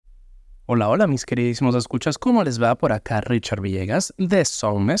Hola, hola mis queridísimos escuchas, ¿cómo les va? Por acá Richard Villegas de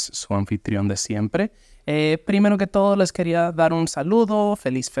Songmess, su anfitrión de siempre. Primero que todo les quería dar un saludo,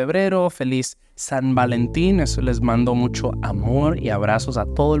 feliz febrero, feliz San Valentín. Eso, les mando mucho amor y abrazos a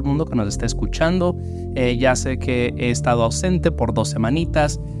todo el mundo que nos esté escuchando. Ya sé que he estado ausente por 2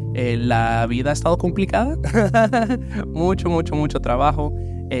 semanitas, la vida ha estado complicada, mucho trabajo,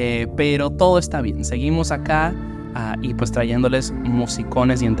 pero todo está bien, seguimos acá. Y pues trayéndoles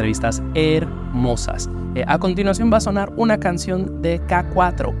musicones y entrevistas hermosas. A continuación va a sonar una canción de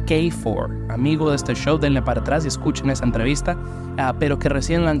K4, amigo de este show, denle para atrás y escuchen esa entrevista, pero que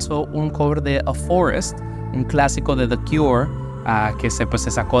recién lanzó un cover de A Forest, un clásico de The Cure, que se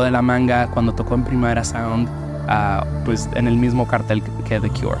sacó de la manga cuando tocó en Primavera Sound, pues en el mismo cartel que The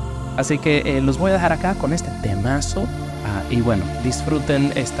Cure. Así que los voy a dejar acá con este temazo. Y bueno,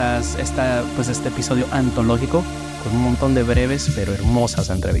 disfruten este episodio antológico con un montón de breves pero hermosas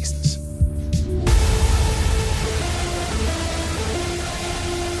entrevistas.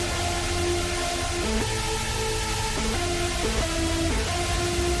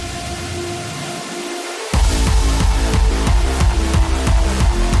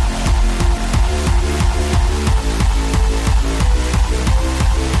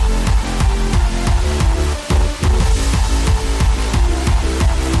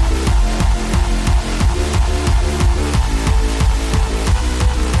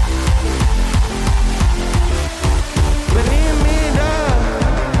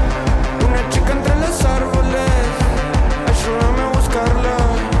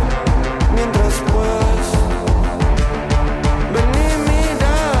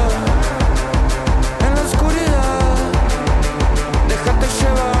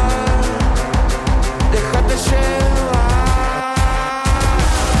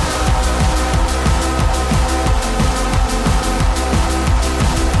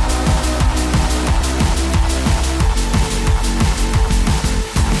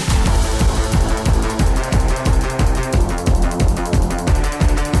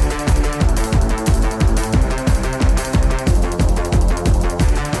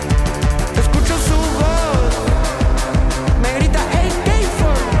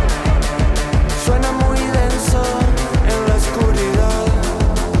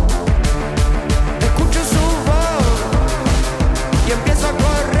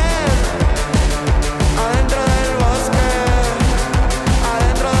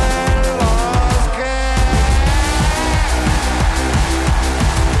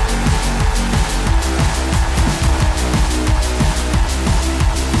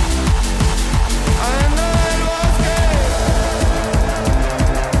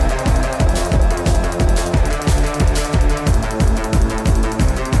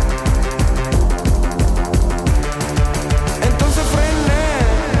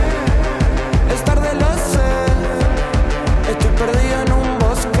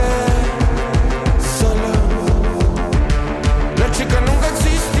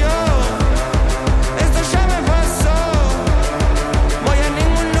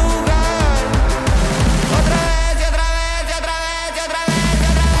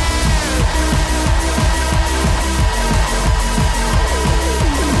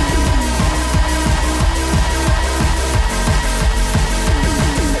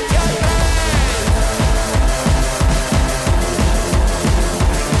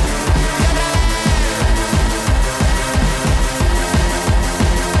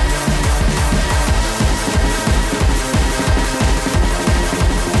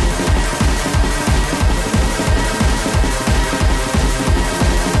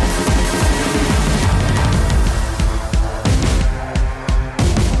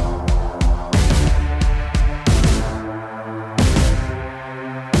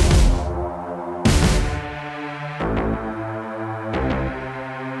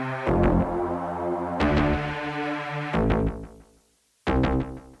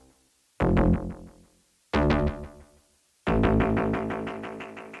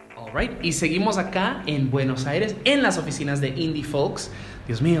 Y seguimos acá en Buenos Aires, en las oficinas de Indie Folks.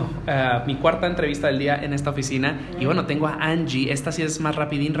 Dios mío, mi cuarta entrevista del día en esta oficina. Y bueno, tengo a Angie. Esta sí es más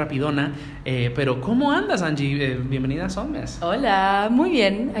rapidona. Pero ¿cómo andas, Angie? Bienvenida a Songmess. Hola, muy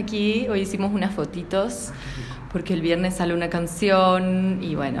bien. Aquí hoy hicimos unas fotitos porque el viernes sale una canción.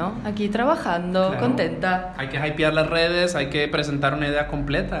 Y bueno, aquí trabajando, claro, contenta. Hay que hypear las redes, hay que presentar una idea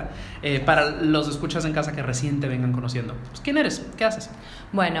completa. Para los escuchas en casa que recién te vengan conociendo, pues, ¿quién eres? ¿Qué haces?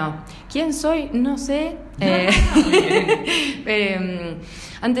 Bueno, ¿quién soy? No sé.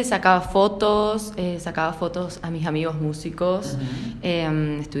 Antes sacaba fotos a mis amigos músicos,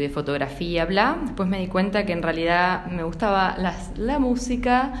 estudié fotografía, bla. Después me di cuenta que en realidad me gustaba la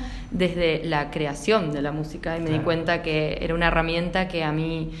música desde la creación de la música, y me di cuenta que era una herramienta que a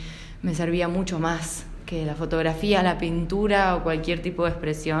mí me servía mucho más que la fotografía, la pintura o cualquier tipo de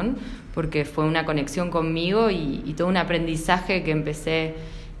expresión, porque fue una conexión conmigo y todo un aprendizaje que empecé,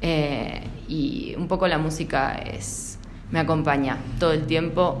 y un poco la música me acompaña todo el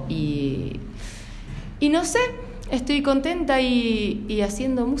tiempo y no sé, estoy contenta y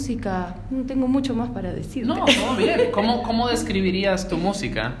haciendo música. No tengo mucho más para decirte. No, todo bien. ¿Cómo describirías tu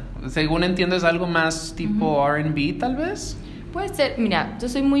música? Según entiendo es algo más tipo R&B tal vez. Puede ser, mira, yo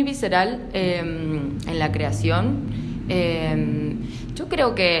soy muy visceral en la creación. Yo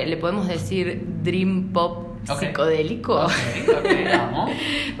creo que le podemos decir dream pop psicodélico. Vamos.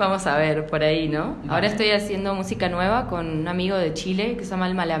 Vamos a ver, por ahí, ¿no? Vale. Ahora estoy haciendo música nueva con un amigo de Chile que se llama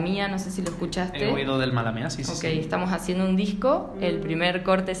El Malamía, no sé si lo escuchaste. He oído del Malamía, sí. Estamos haciendo un disco, el primer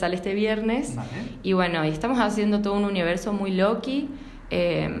corte sale este viernes. Vale. Y bueno, y estamos haciendo todo un universo muy loqui,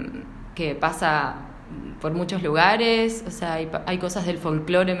 que pasa por muchos lugares. O sea, hay cosas del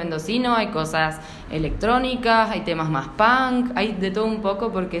folclore mendocino, hay cosas electrónicas, hay temas más punk, hay de todo un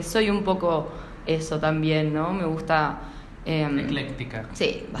poco, porque soy un poco eso también, ¿no? Me gusta... ecléctica.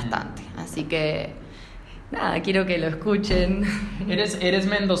 Sí, bastante. Así que, nada, quiero que lo escuchen. Eres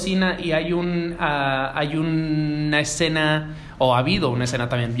mendocina y hay una escena, o ha habido una escena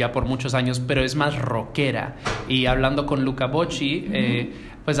también ya por muchos años, pero es más rockera. Y hablando con Luca Bocci,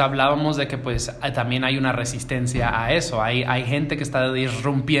 pues hablábamos de que pues también hay una resistencia a eso. Hay gente que está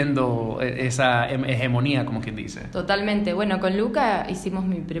disrumpiendo esa hegemonía, como quien dice. Totalmente. Bueno, con Luca hicimos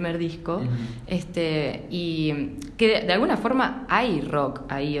mi primer disco, y que de alguna forma hay rock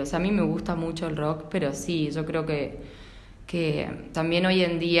ahí. O sea, a mí me gusta mucho el rock, pero sí, yo creo que también hoy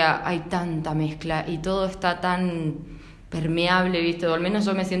en día hay tanta mezcla y todo está tan permeable, ¿viste? O al menos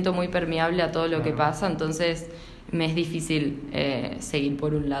yo me siento muy permeable a todo lo que pasa, entonces me es difícil seguir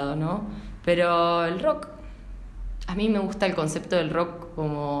por un lado, ¿no? Pero el rock, a mí me gusta el concepto del rock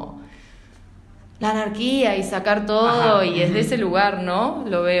como la anarquía y sacar todo, y desde ese lugar, ¿no?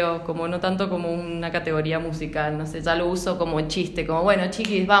 Lo veo como no tanto como una categoría musical, no sé, ya lo uso como chiste, como bueno,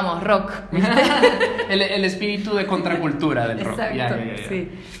 chiquis, vamos, rock, ¿viste? el espíritu de contracultura del rock. Exacto, sí.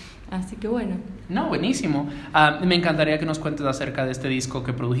 Así que bueno. No, buenísimo. Me encantaría que nos cuentes acerca de este disco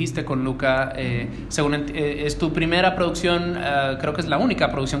que produjiste con Luca. Es tu primera producción, creo que es la única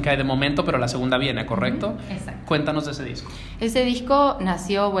producción que hay de momento, pero la segunda viene, ¿correcto? Exacto. Cuéntanos de ese disco. Ese disco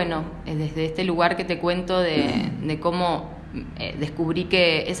nació, bueno, desde este lugar que te cuento de cómo descubrí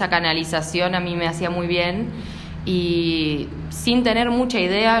que esa canalización a mí me hacía muy bien, y sin tener mucha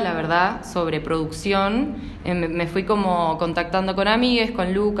idea, la verdad, sobre producción, me fui como contactando con amigues,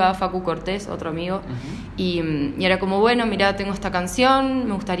 con Luca, Facu Cortés, otro amigo, y era como, bueno, mirá, tengo esta canción,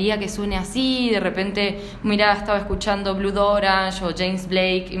 me gustaría que suene así, y de repente, mirá, estaba escuchando Blue Orange o James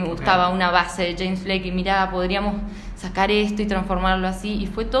Blake, y me gustaba una base de James Blake, y mirá, podríamos sacar esto y transformarlo así, y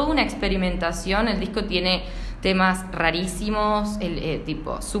fue toda una experimentación. El disco tiene temas rarísimos,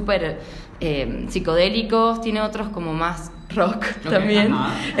 tipo súper psicodélicos, tiene otros como más rock también.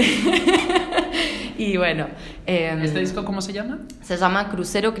 Y bueno, ¿este disco cómo se llama? Se llama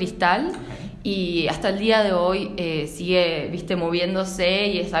Crucero Cristal, y hasta el día de hoy sigue, viste, moviéndose,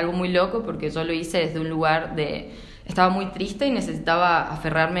 y es algo muy loco porque yo lo hice desde un lugar estaba muy triste y necesitaba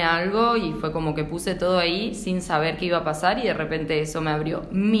aferrarme a algo, y fue como que puse todo ahí sin saber qué iba a pasar, y de repente eso me abrió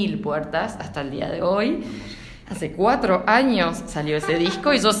 1000 puertas hasta el día de hoy. Hace 4 años salió ese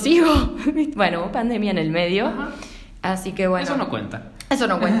disco y yo sigo. Bueno, pandemia en el medio. Así que bueno. Eso no cuenta. Eso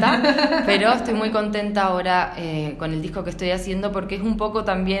no cuenta, pero estoy muy contenta ahora con el disco que estoy haciendo, porque es un poco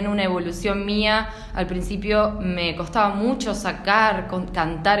también una evolución mía. Al principio me costaba mucho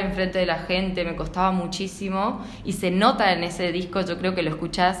cantar enfrente de la gente, me costaba muchísimo, y se nota en ese disco, yo creo que lo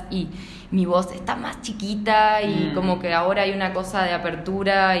escuchás y mi voz está más chiquita, y como que ahora hay una cosa de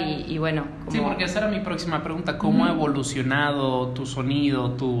apertura y bueno. Como... Sí, porque esa era mi próxima pregunta, ¿cómo ha evolucionado tu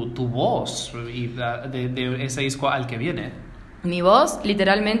sonido, tu voz de ese disco al que viene? Mi voz,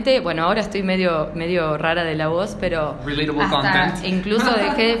 literalmente, bueno, ahora estoy medio rara de la voz, pero relatable hasta content. Incluso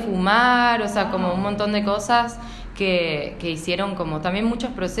dejé de fumar, o sea, como un montón de cosas que hicieron como también muchos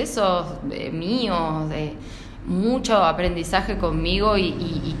procesos míos, mucho aprendizaje conmigo,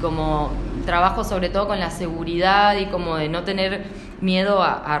 y como trabajo sobre todo con la seguridad y como de no tener miedo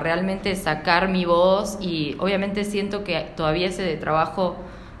a realmente sacar mi voz, y obviamente siento que todavía ese trabajo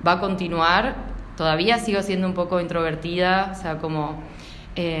va a continuar. Todavía sigo siendo un poco introvertida, o sea, como...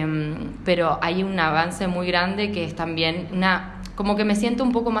 pero hay un avance muy grande que es también como que me siento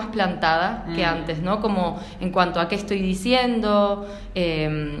un poco más plantada que antes, ¿no? Como en cuanto a qué estoy diciendo,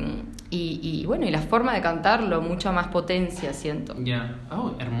 y bueno, y la forma de cantarlo, mucha más potencia siento. Ya,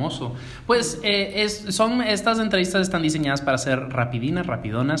 oh, hermoso. Pues estas entrevistas están diseñadas para ser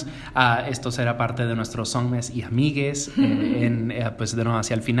rapidonas. Esto será parte de nuestros Songmess y amigues, pues de nuevo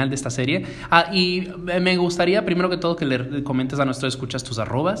hacia el final de esta serie. Y me gustaría primero que todo que le comentes a nuestros escuchas tus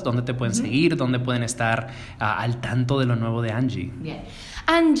arrobas, dónde te pueden seguir, dónde pueden estar al tanto de lo nuevo de Angie. Bien.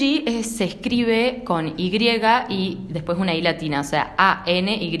 Angie se escribe con Y y después una I latina, o sea,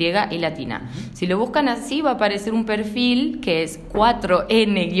 A-N-Y y latina. Si lo buscan así va a aparecer un perfil que es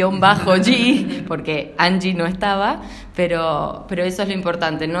 4N-G, porque Angie no estaba, pero eso es lo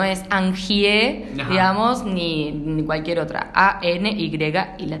importante, no es Angie, digamos, ni cualquier otra, A-N-Y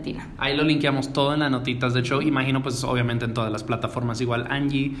y latina. Ahí lo linkeamos todo en las notitas, de hecho, imagino pues obviamente en todas las plataformas igual.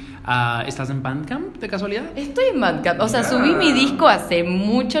 Angie, ¿estás en Bandcamp de casualidad? Estoy en Bandcamp, o sea, subí mi disco hace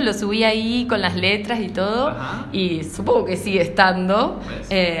mucho, lo subí ahí con las letras y todo, y supongo que sigue estando,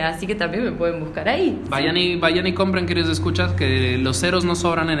 así que también me pueden buscar ahí. Vayan y compren, queridos escuchas, que los ceros no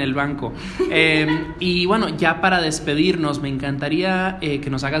sobran en el banco. Y bueno, ya para despedirnos, me encantaría que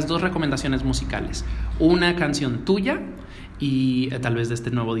nos hagas 2 recomendaciones musicales. Una canción tuya y tal vez de este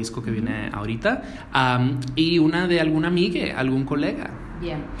nuevo disco que viene ahorita, y una de algún amigue, algún colega.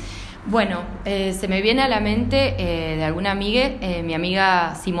 Bien. Bueno, se me viene a la mente de alguna amiga, mi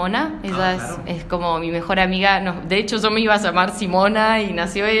amiga Simona, ella claro. es como mi mejor amiga, de hecho yo me iba a llamar Simona y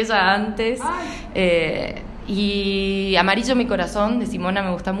nació ella antes, y Amarillo mi corazón de Simona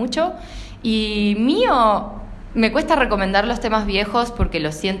me gusta mucho, y mío, me cuesta recomendar los temas viejos porque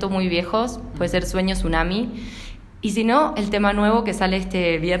los siento muy viejos, puede ser Sueño Tsunami, y si no, el tema nuevo que sale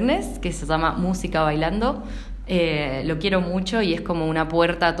este viernes, que se llama Música Bailando. Lo quiero mucho y es como una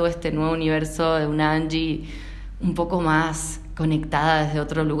puerta a todo este nuevo universo de una Angie un poco más conectada desde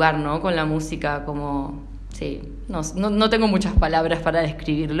otro lugar, ¿no? Con la música, como... Sí, no tengo muchas palabras para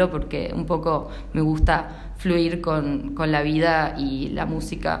describirlo porque un poco me gusta fluir con la vida y la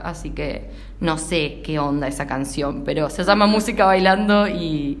música, así que no sé qué onda esa canción, pero se llama Música Bailando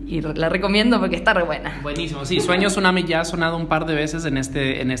y la recomiendo porque está re buena. Buenísimo, sí, Sueño Tsunami ya ha sonado un par de veces en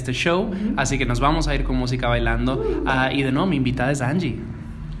este show, así que nos vamos a ir con Música Bailando. Y de nuevo, mi invitada es Angie.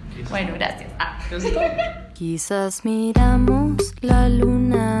 Bueno, gracias. Quizás miramos la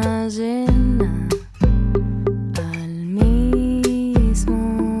luna llena al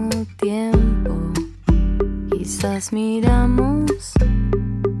mismo tiempo. Quizás miramos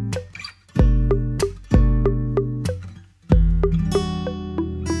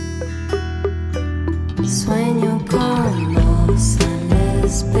sueño con vos al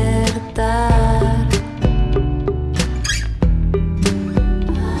despertar.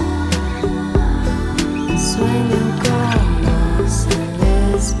 Sueño con vos al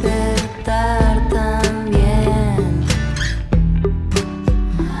despertar también.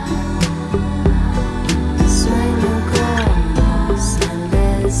 Sueño con vos al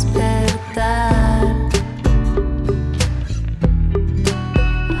despertar.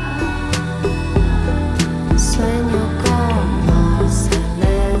 Sueño con vos al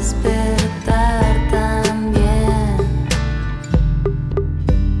despertar también.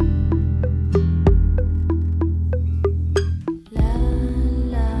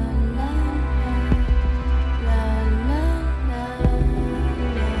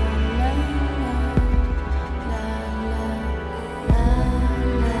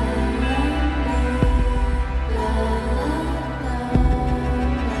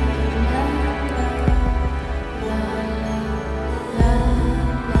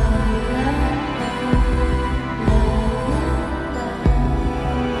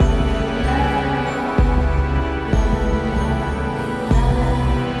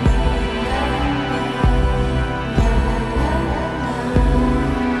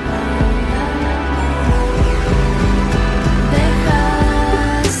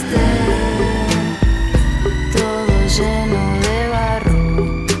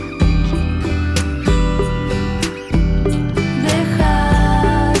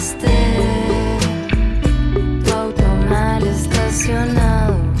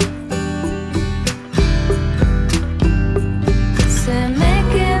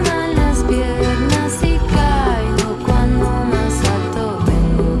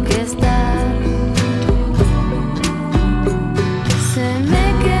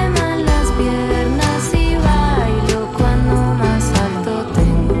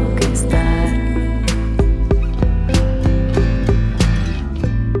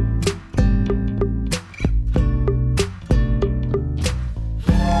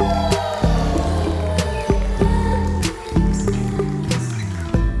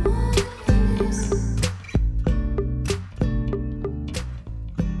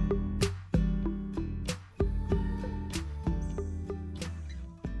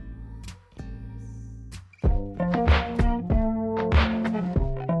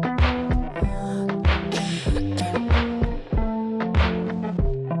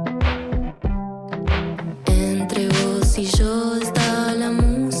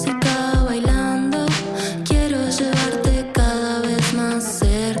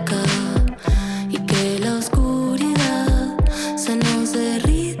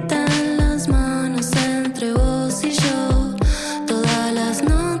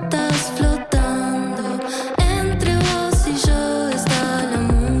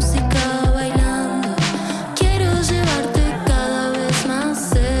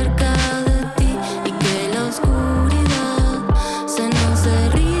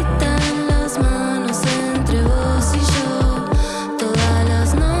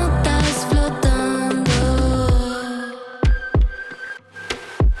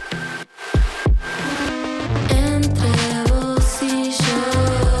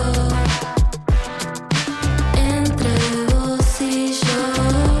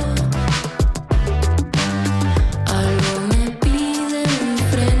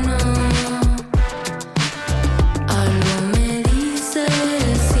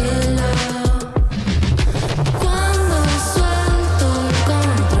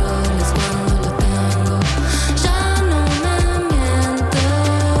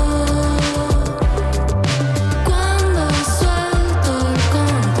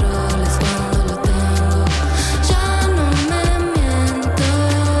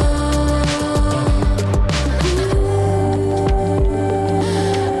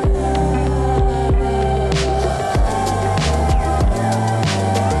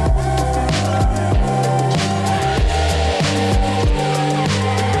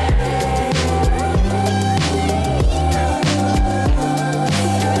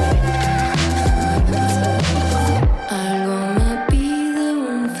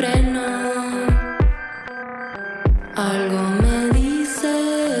 Algo me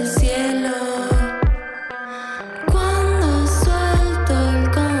dice el cielo. Cuando suelto el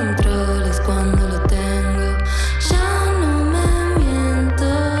control es cuando lo tengo. Ya no me miento.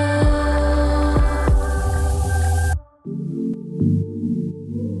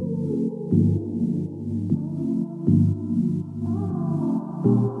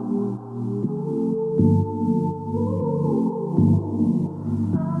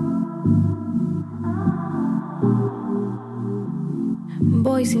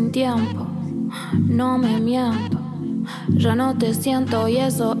 Voy sin tiempo, no me miento. Ya no te siento y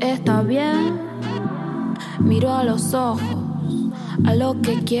eso está bien. Miro a los ojos, a lo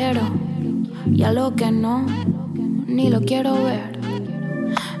que quiero y a lo que no, ni lo quiero ver.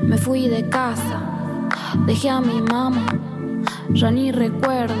 Me fui de casa, dejé a mi mamá, ya ni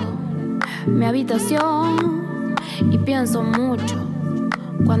recuerdo mi habitación. Y pienso mucho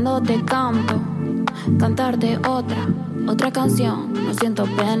cuando te canto, cantarte otra canción. No siento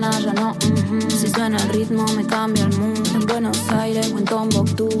pena, ya no. Si suena el ritmo me cambia el mood. En Buenos Aires o en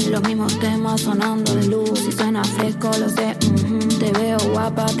Tombuctú, los mismos temas sonando de luz. Si suena fresco lo sé. Te veo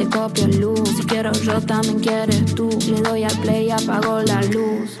guapa, te copio el look. Si quiero yo también quieres tú. Le doy al play y apago la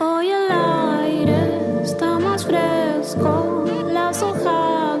luz. Hoy el aire está más fresco, las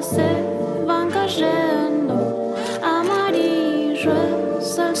hojas se van cayendo. Amarillo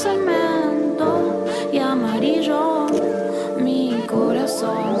es el cemento y amarillo mi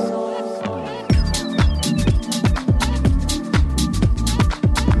corazón.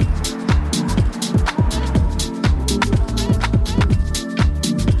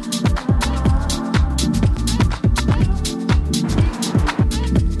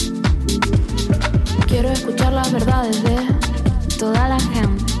 Quiero escuchar las verdades de toda la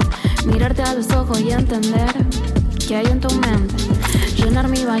gente, mirarte a los ojos y entender qué hay en tu mente, llenar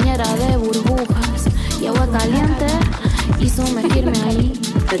mi bañera de burbujas y agua caliente y sumergirme ahí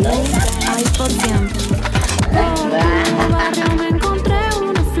por siempre. Por tu barrio me encontré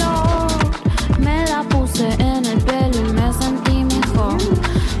una flor, me la puse en el pelo y me sentí mejor.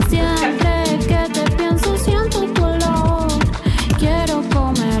 Siempre que te pienso siento tu olor, quiero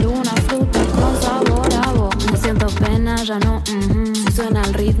comer una fruta con sabor a vos. No siento pena, ya no. Si suena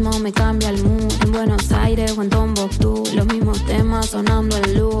el ritmo me cambia el mood. En Buenos Aires o en Tombuctú, los mismos temas sonando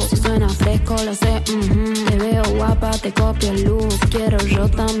en luz. Si suena fresco lo sé. Te veo guapa, te copio el look. Si quiero yo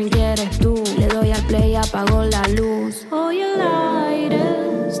también quieres tú. Le doy al play y apago la luz. Hoy el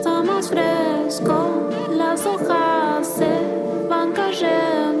aire está más fresco, las hojas se van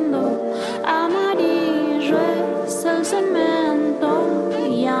cayendo. Amarillo es el cemento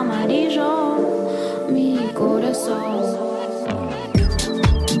y amarillo mi corazón.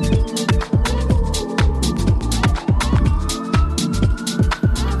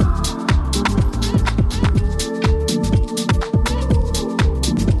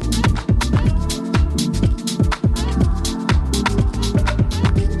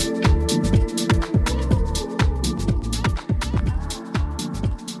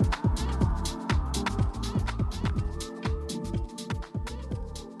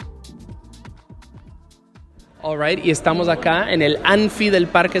 Alright, y estamos acá en el Anfi del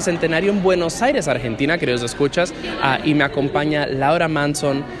Parque Centenario en Buenos Aires, Argentina, queridos escuchas, y me acompaña Laura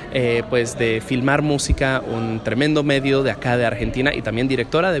Manson, pues de Filmar Música, un tremendo medio de acá de Argentina y también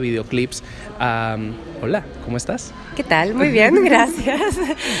directora de videoclips. Hola, ¿cómo estás? ¿Qué tal? Muy bien, gracias.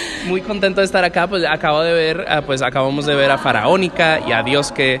 Muy contento de estar acá, pues acabamos de ver a Faraónica y a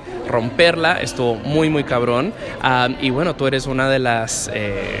Dios que romperla, estuvo muy cabrón, y bueno, tú eres una de las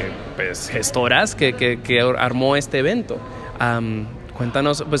pues gestoras que armó este evento.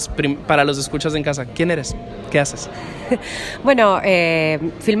 Cuéntanos, pues para los escuchas en casa, ¿quién eres? ¿Qué haces? Bueno,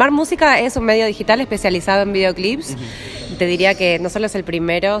 Filmar Música es un medio digital especializado en videoclips. Te diría que no solo es el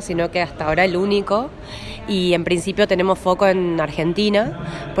primero, sino que hasta ahora el único. Y en principio tenemos foco en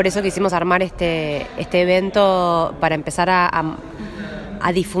Argentina. Por eso quisimos armar este evento para empezar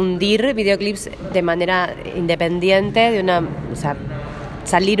a difundir videoclips de manera independiente,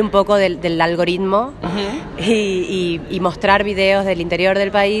 salir un poco del algoritmo y mostrar videos del interior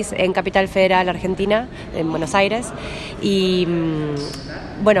del país en Capital Federal, Argentina, en Buenos Aires, y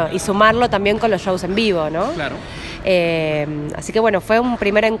sumarlo también con los shows en vivo, ¿no? Claro. Así que bueno, fue un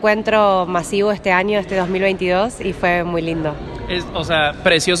primer encuentro masivo este año, este 2022, y fue muy lindo.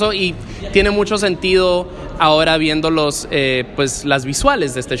 Precioso, y tiene mucho sentido ahora viendo pues las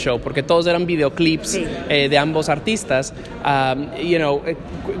visuales de este show, porque todos eran videoclips, sí, de ambos artistas.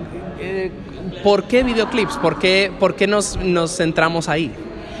 ¿Por qué videoclips? ¿Por qué nos centramos ahí?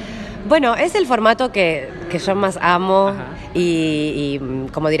 Bueno, es el formato que yo más amo. Y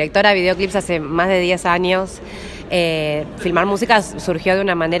como directora de videoclips hace más de 10 años, Filmar música surgió de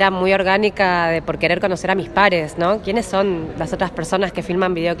una manera muy orgánica por querer conocer a mis pares, ¿no? ¿Quiénes son las otras personas que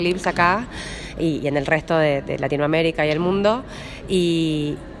filman videoclips acá y en el resto de Latinoamérica y el mundo?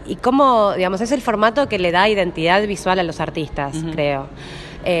 Y cómo, digamos, es el formato que le da identidad visual a los artistas, creo.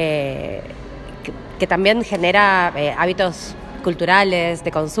 Que también genera hábitos culturales,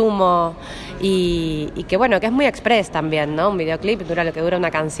 de consumo y que bueno, que es muy express también, ¿no? Un videoclip dura lo que dura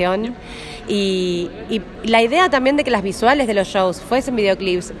una canción y la idea también de que las visuales de los shows fuesen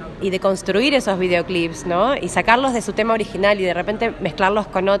videoclips y de construir esos videoclips, ¿no? Y sacarlos de su tema original y de repente mezclarlos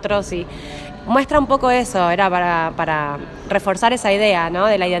con otros y muestra un poco eso, era para reforzar esa idea, ¿no?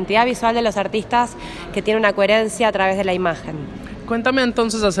 De la identidad visual de los artistas que tiene una coherencia a través de la imagen. Cuéntame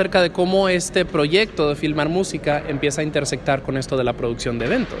entonces acerca de cómo este proyecto de filmar música empieza a intersectar con esto de la producción de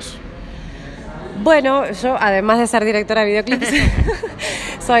eventos. Bueno, yo además de ser directora de videoclips,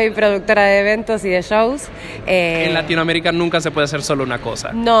 soy productora de eventos y de shows. En Latinoamérica nunca se puede hacer solo una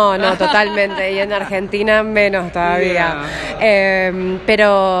cosa. No, totalmente. Y en Argentina menos todavía.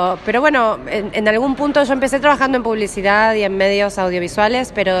 Pero bueno, en algún punto yo empecé trabajando en publicidad y en medios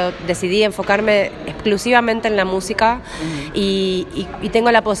audiovisuales, pero decidí enfocarme exclusivamente en la música y tengo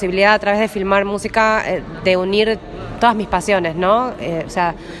la posibilidad a través de filmar música de unir todas mis pasiones, ¿no? O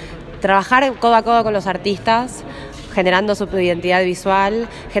sea, trabajar codo a codo con los artistas, generando su identidad visual,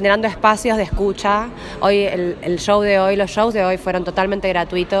 generando espacios de escucha. Hoy los shows de hoy fueron totalmente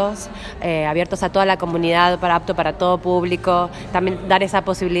gratuitos, abiertos a toda la comunidad, apto para todo público. También dar esa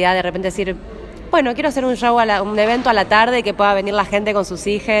posibilidad de repente decir, bueno, quiero hacer un show, un evento a la tarde y que pueda venir la gente con sus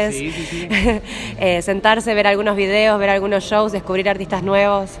hijos, sentarse, ver algunos videos, ver algunos shows, descubrir artistas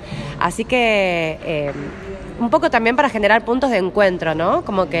nuevos. Así que un poco también para generar puntos de encuentro, ¿no?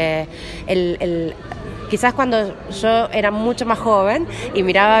 Como que quizás cuando yo era mucho más joven y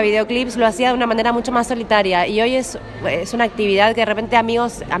miraba videoclips lo hacía de una manera mucho más solitaria y hoy es una actividad que de repente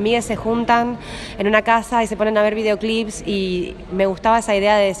amigas se juntan en una casa y se ponen a ver videoclips y me gustaba esa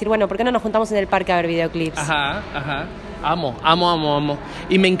idea de decir, bueno, ¿por qué no nos juntamos en el parque a ver videoclips? Ajá. Amo.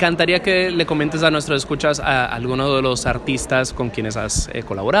 Y me encantaría que le comentes a nuestros escuchas a algunos de los artistas con quienes has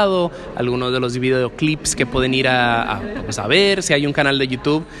colaborado, algunos de los videoclips que pueden ir a ver, si hay un canal de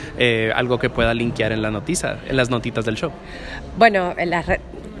YouTube, algo que pueda linkear en las notitas del show. Bueno,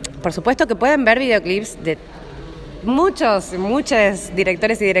 por supuesto que pueden ver videoclips de muchos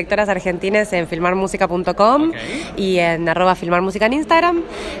directores y directoras argentinas en filmarmusica.com y en @filmarmusica en Instagram.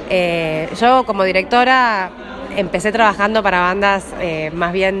 Yo como directora empecé trabajando para bandas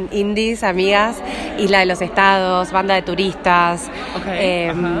más bien indies, amigas, Isla de los Estados, Banda de Turistas,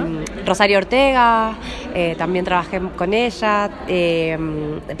 Rosario Ortega, también trabajé con ella,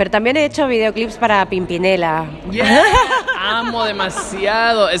 pero también he hecho videoclips para Pimpinela. Yeah. Amo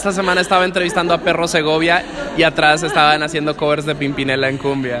demasiado. Esta semana estaba entrevistando a Perro Segovia y atrás estaban haciendo covers de Pimpinela en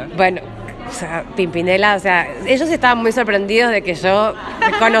cumbia. Bueno, o sea, Pimpinela, o sea, ellos estaban muy sorprendidos de que yo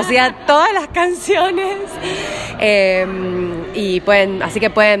conocía todas las canciones y así que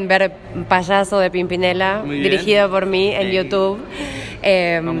pueden ver Payaso de Pimpinela, dirigido por mí en YouTube.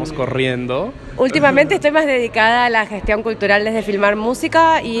 Vamos corriendo. Últimamente estoy más dedicada a la gestión cultural desde Filmar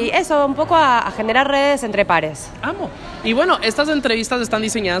Música y eso, un poco a generar redes entre pares. Amo. Y bueno, estas entrevistas están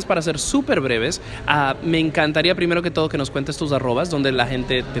diseñadas para ser súper breves. Me encantaría primero que todo que nos cuentes tus arrobas, donde la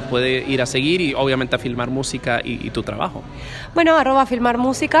gente te puede ir a seguir y obviamente a Filmar Música y tu trabajo. Bueno, @Filmar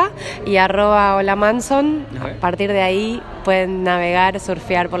Música y @holamanson. A partir de ahí pueden navegar,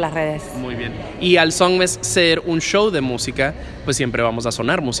 surfear por las redes. Muy bien. Y al Songmess ser un show de música, pues siempre vamos a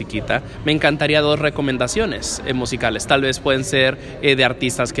sonar musiquita. Me encantaría 2 recomendaciones musicales. Tal vez pueden ser de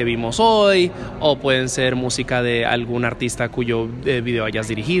artistas que vimos hoy o pueden ser música de algún artista cuyo video hayas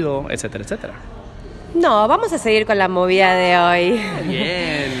dirigido, etcétera, etcétera. No, vamos a seguir con la movida de hoy.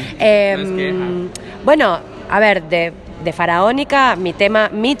 Bien. Bueno, a ver, de Faraónica, mi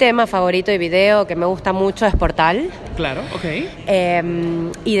tema favorito y video que me gusta mucho es Portal. Claro, ok.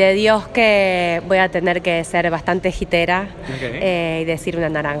 Y de Dios que voy a tener que ser bastante hitera y decir una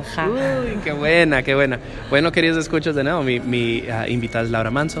naranja. Uy, qué buena. Bueno, queridos escuchas, de nuevo, mi invitada es Laura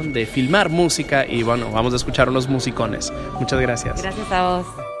Manson de Filmar Música y bueno, vamos a escuchar unos musicones. Muchas gracias. Gracias a vos.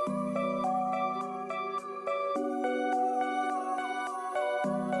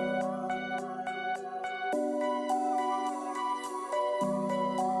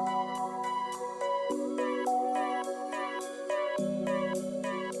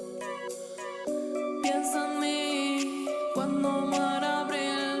 Piensa en mí cuando muera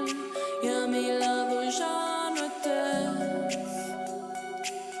abril y a mi lado ya no estés,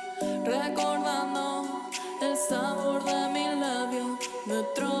 recordando el sabor de mi labio,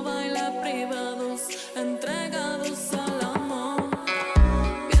 nuestro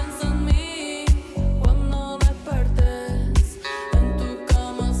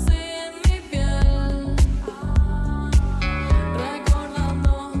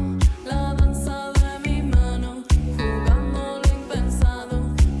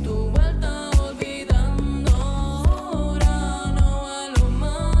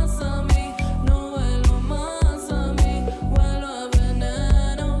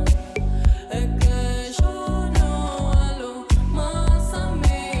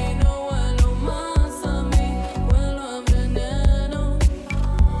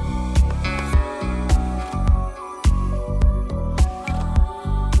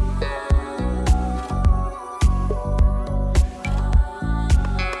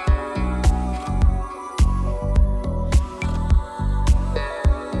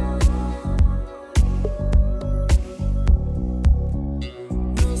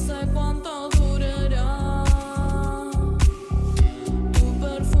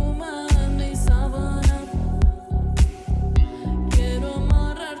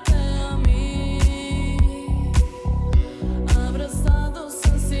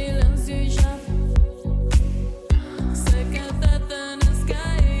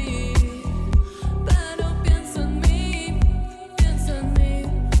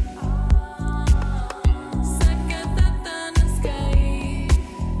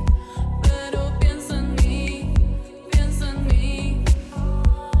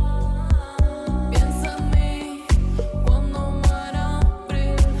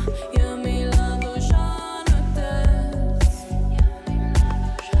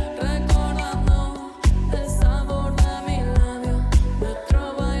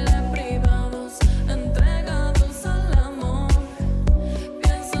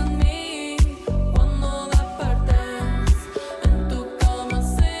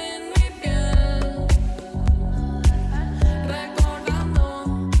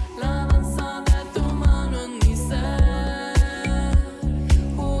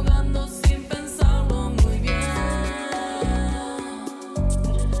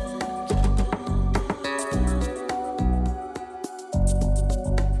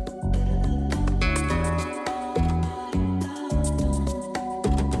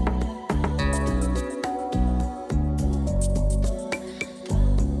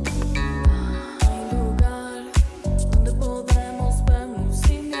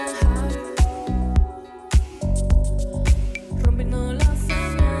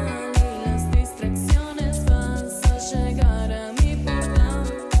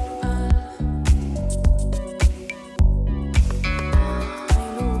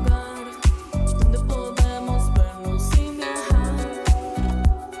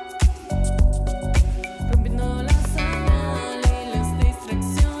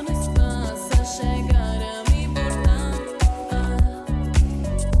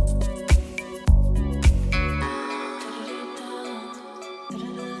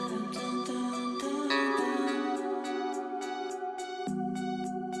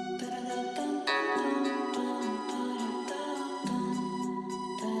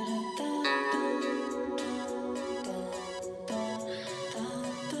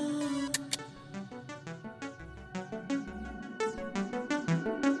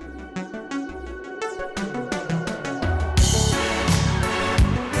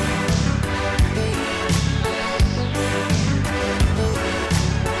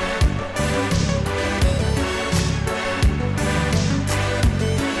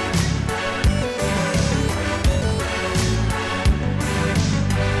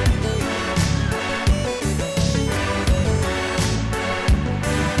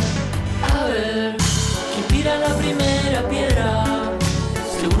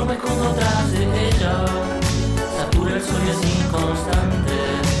me escondo atrás de ella. Satura el sol y es inconstante.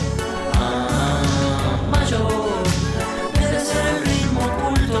 Mayor, debe ser el ritmo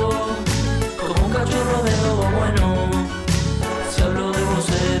oculto, como un cachorro de lobo bueno. Si hablo debo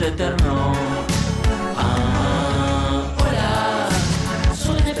ser eterno. Hola,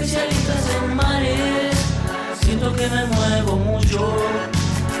 son especialistas en mares. Siento que me muevo mucho,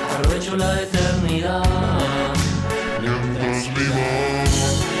 aprovecho la eternidad. Mientras vivo,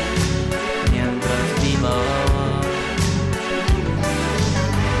 mientras vivo.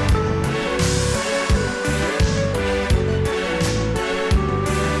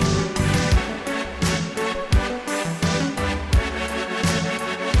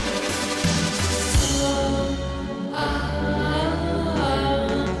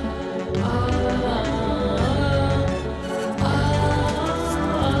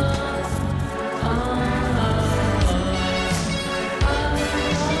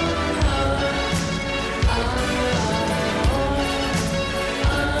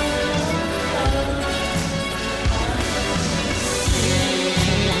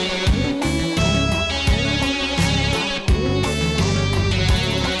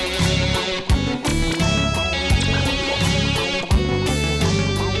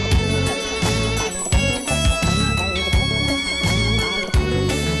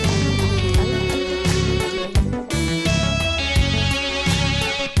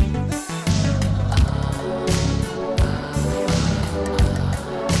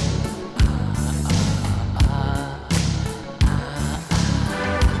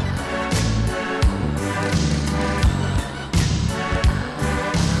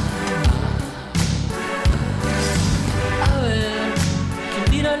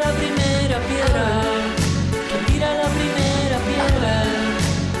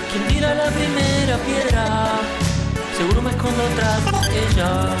 Seguro me escondo tras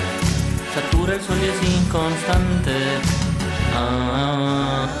ella. Satura el sol y es inconstante.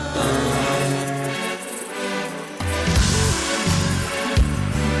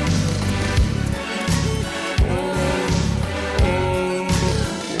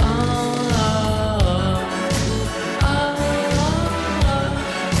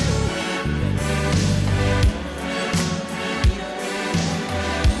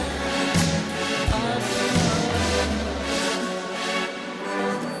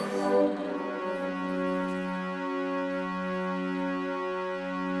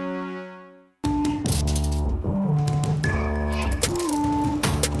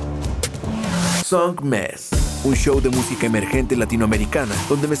 Songmess, un show de música emergente latinoamericana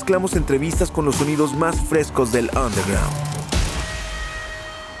donde mezclamos entrevistas con los sonidos más frescos del underground.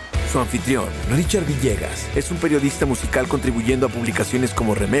 Su anfitrión, Richard Villegas, es un periodista musical contribuyendo a publicaciones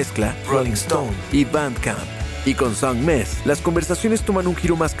como Remezcla, Rolling Stone y Bandcamp. Y con Songmess, las conversaciones toman un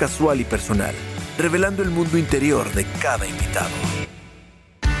giro más casual y personal, revelando el mundo interior de cada invitado.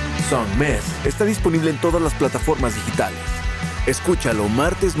 Songmess está disponible en todas las plataformas digitales. Escúchalo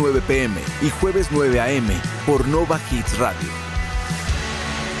martes 9 p.m. y jueves 9 a.m. por Nova Hits Radio.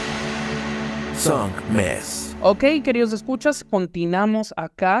 Songmess. Ok, queridos escuchas, continuamos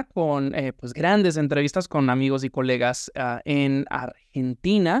acá con pues grandes entrevistas con amigos y colegas en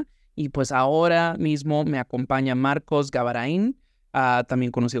Argentina. Y pues ahora mismo me acompaña Marcos Gavarain,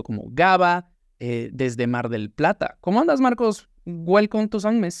 también conocido como Gaba, desde Mar del Plata. ¿Cómo andas, Marcos? Welcome to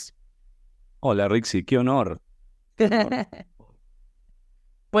Songmess. Hola, Rixi, qué honor. Qué honor.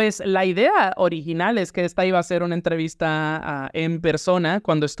 Pues la idea original es que esta iba a ser una entrevista en persona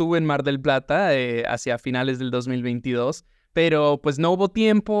cuando estuve en Mar del Plata hacia finales del 2022, pero pues no hubo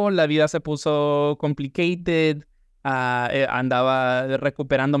tiempo, la vida se puso complicated, andaba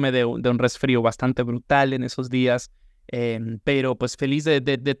recuperándome de un resfrío bastante brutal en esos días, pero pues feliz de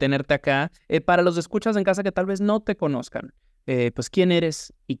tenerte acá. Para los escuchas en casa que tal vez no te conozcan, pues ¿quién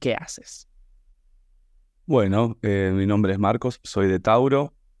eres y qué haces? Bueno, mi nombre es Marcos, soy de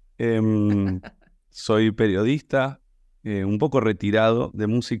Tauro. Soy periodista, un poco retirado de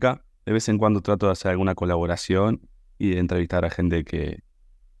música. De vez en cuando trato de hacer alguna colaboración y de entrevistar a gente que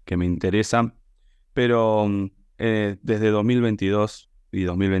me interesa. Pero desde 2022 y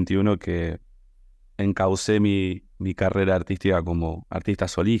 2021 que encaucé mi carrera artística como artista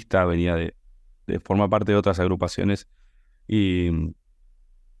solista, venía de formar parte de otras agrupaciones y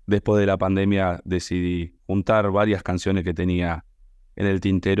después de la pandemia decidí juntar varias canciones que tenía en el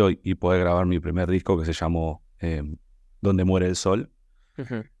tintero y poder grabar mi primer disco que se llamó Donde muere el sol.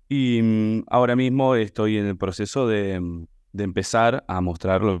 Uh-huh. Y ahora mismo estoy en el proceso de empezar a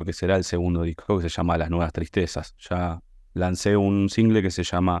mostrar lo que será el segundo disco, que se llama Las Nuevas Tristezas. Ya lancé un single que se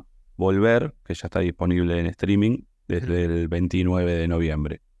llama Volver, que ya está disponible en streaming desde el 29 de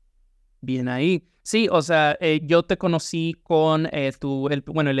noviembre. Bien ahí. Sí, o sea, yo te conocí con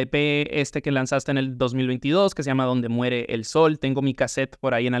el EP este que lanzaste en el 2022, que se llama Donde muere el sol. Tengo mi cassette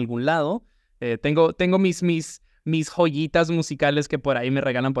por ahí en algún lado. Tengo mis joyitas musicales que por ahí me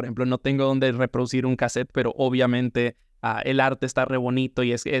regalan. Por ejemplo, no tengo donde reproducir un cassette, pero obviamente el arte está re bonito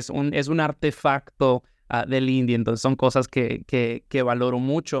y es un artefacto del indie. Entonces son cosas que valoro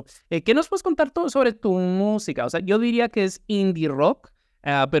mucho. ¿Qué nos puedes contar todo sobre tu música? O sea, yo diría que es indie rock.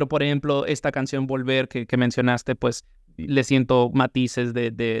 Pero, por ejemplo, esta canción Volver que mencionaste, pues le siento matices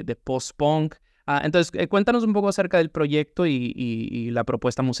de post-punk. Entonces, cuéntanos un poco acerca del proyecto y la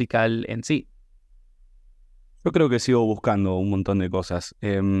propuesta musical en sí. Yo creo que sigo buscando un montón de cosas.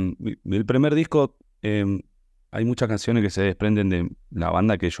 El primer disco, hay muchas canciones que se desprenden de la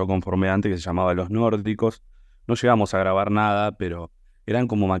banda que yo conformé antes, que se llamaba Los Nórdicos. No llegamos a grabar nada, pero eran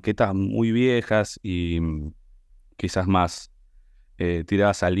como maquetas muy viejas y quizás más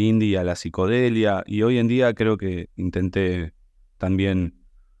tiradas al indie y a la psicodelia. Y hoy en día creo que intenté también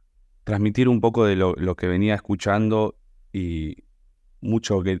transmitir un poco de lo que venía escuchando y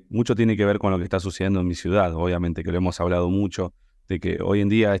mucho tiene que ver con lo que está sucediendo en mi ciudad, obviamente, que lo hemos hablado mucho, de que hoy en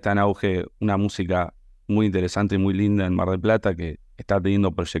día está en auge una música muy interesante y muy linda en Mar del Plata que está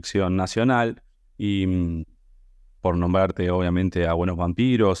teniendo proyección nacional y por nombrarte obviamente a Buenos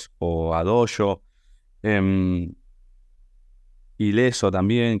Vampiros o a Doyo, y Leso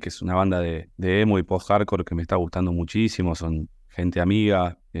también, que es una banda de emo y post-hardcore que me está gustando muchísimo, son gente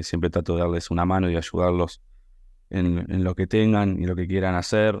amiga, siempre trato de darles una mano y ayudarlos en lo que tengan y lo que quieran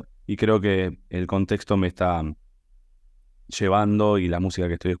hacer. Y creo que el contexto me está llevando y la música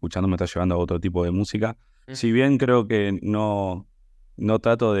que estoy escuchando me está llevando a otro tipo de música. Si bien creo que no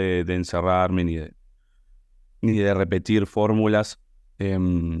trato de encerrarme ni de repetir fórmulas.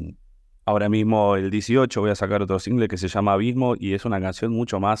 Ahora mismo, el 18, voy a sacar otro single que se llama Abismo y es una canción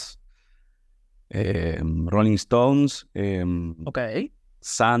mucho más Rolling Stones, Ok.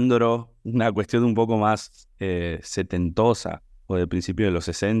 Sandro, una cuestión un poco más setentosa o del principio de los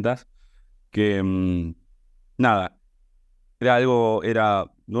 60, que nada,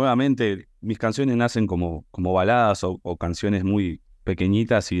 nuevamente, mis canciones nacen como baladas o canciones muy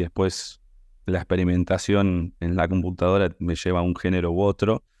pequeñitas y después la experimentación en la computadora me lleva a un género u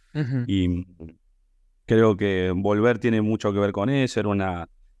otro Ujú. y creo que Volver tiene mucho que ver con eso.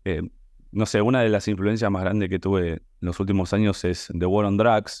 Eh, no sé, una de las influencias más grandes que tuve en los últimos años es The War on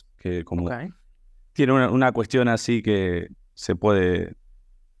Drugs, que como Ok. tiene una cuestión así que se puede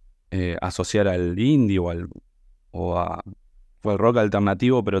asociar al indie o al rock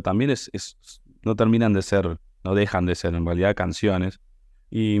alternativo, pero también no terminan de ser, no dejan de ser en realidad canciones,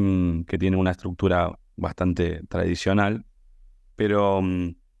 y que tienen una estructura bastante tradicional, pero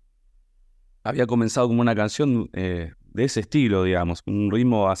había comenzado como una canción de ese estilo, digamos, un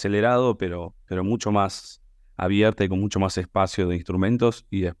ritmo acelerado, pero mucho más abierta y con mucho más espacio de instrumentos,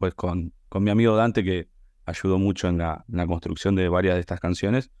 y después con mi amigo Dante, que ayudó mucho en la construcción de varias de estas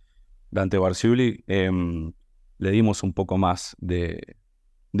canciones, Dante Barciuli, le dimos un poco más de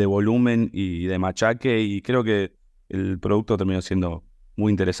volumen y de machaque, y creo que el producto terminó siendo muy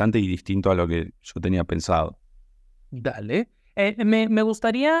interesante y distinto a lo que yo tenía pensado. Dale. Me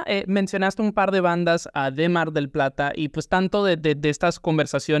gustaría, mencionaste un par de bandas de Mar del Plata y pues tanto de estas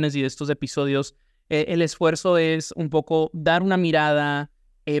conversaciones y de estos episodios, el esfuerzo es un poco dar una mirada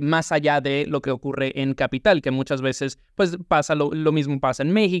más allá de lo que ocurre en Capital, que muchas veces pues pasa lo mismo pasa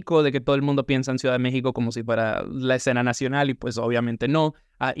en México, de que todo el mundo piensa en Ciudad de México como si fuera la escena nacional y pues obviamente no.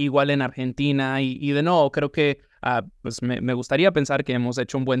 Igual en Argentina y de nuevo creo que pues me gustaría pensar que hemos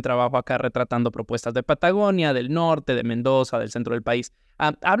hecho un buen trabajo acá retratando propuestas de Patagonia, del norte, de Mendoza, del centro del país.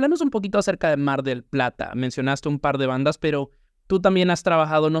 Háblanos un poquito acerca de Mar del Plata. Mencionaste un par de bandas, pero tú también has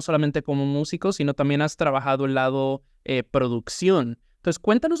trabajado no solamente como músico, sino también has trabajado el lado producción. Entonces,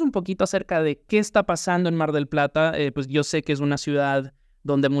 cuéntanos un poquito acerca de qué está pasando en Mar del Plata. Pues yo sé que es una ciudad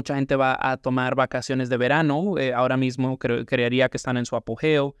donde mucha gente va a tomar vacaciones de verano. Ahora mismo creería que están en su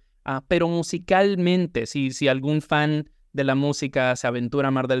apogeo. Pero musicalmente, si algún fan de la música se aventura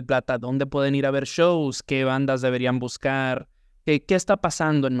a Mar del Plata, ¿dónde pueden ir a ver shows? ¿Qué bandas deberían buscar? ¿Qué está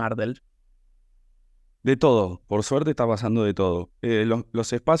pasando en Mar del? De todo, por suerte está pasando de todo.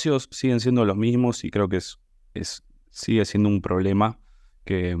 Los espacios siguen siendo los mismos y creo que sigue siendo un problema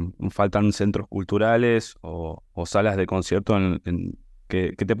que faltan centros culturales o salas de concierto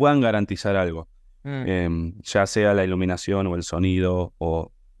que te puedan garantizar algo. Ya sea la iluminación o el sonido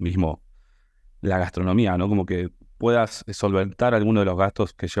o mismo la gastronomía, ¿no? Como que puedas solventar alguno de los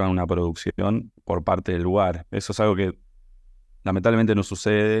gastos que llevan una producción por parte del lugar. Eso es algo que lamentablemente no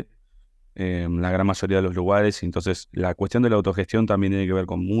sucede la gran mayoría de los lugares. Entonces, la cuestión de la autogestión también tiene que ver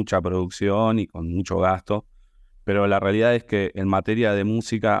con mucha producción y con mucho gasto. Pero la realidad es que en materia de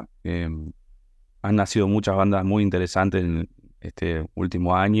música han nacido muchas bandas muy interesantes en este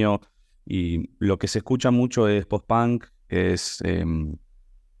último año. Y lo que se escucha mucho es post-punk, es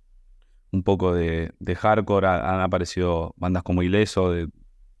un poco de hardcore. Han aparecido bandas como Ileso,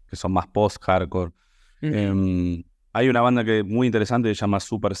 que son más post-hardcore. Hay una banda que es muy interesante que se llama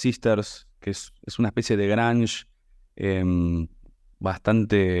Super Sisters, que es una especie de grunge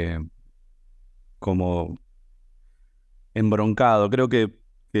bastante como embroncado. Creo que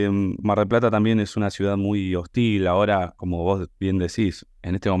Mar del Plata también es una ciudad muy hostil. Ahora, como vos bien decís,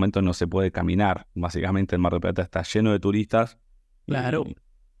 en este momento no se puede caminar. Básicamente el Mar del Plata está lleno de turistas. Claro. Y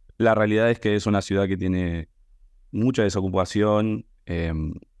la realidad es que es una ciudad que tiene mucha desocupación,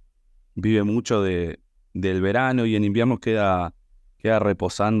 vive mucho del verano y en invierno queda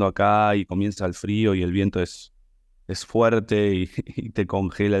reposando acá y comienza el frío y el viento es fuerte y te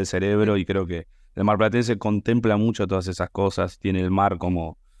congela el cerebro, y creo que el marplatense contempla mucho todas esas cosas, tiene el mar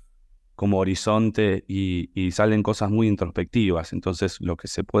como horizonte y salen cosas muy introspectivas. Entonces lo que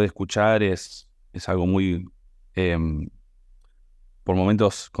se puede escuchar es algo muy, por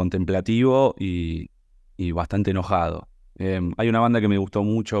momentos, contemplativo y bastante enojado. Hay una banda que me gustó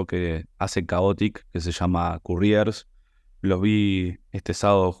mucho que hace Chaotic, que se llama Couriers. Los vi este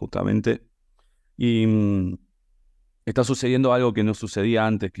sábado justamente. Y está sucediendo algo que no sucedía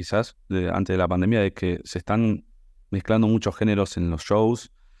antes, quizás, antes de la pandemia, de que se están mezclando muchos géneros en los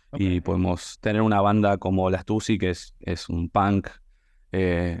shows. Y podemos tener una banda como Las Tusi, que es un punk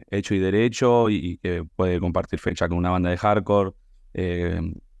hecho y derecho y que puede compartir fecha con una banda de hardcore, eh,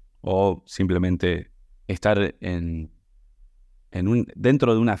 o simplemente estar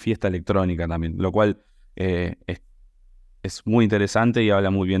dentro de una fiesta electrónica también, lo cual es muy interesante y habla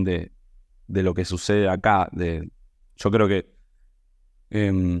muy bien de lo que sucede acá. Yo creo que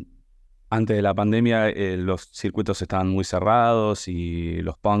em, antes de la pandemia los circuitos estaban muy cerrados y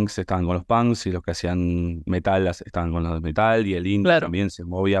los punks estaban con los punks y los que hacían metal estaban con los de metal, y el indie Claro. también se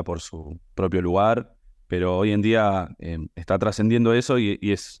movía por su propio lugar. Pero hoy en día está trascendiendo eso y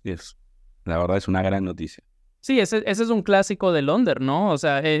la verdad es una gran noticia. Sí, ese es un clásico de Londres, ¿no? O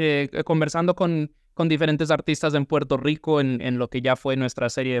sea, conversando con diferentes artistas en Puerto Rico, en lo que ya fue nuestra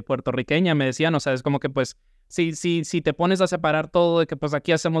serie puertorriqueña, me decían, o sea, es como que pues, si te pones a separar todo, de que pues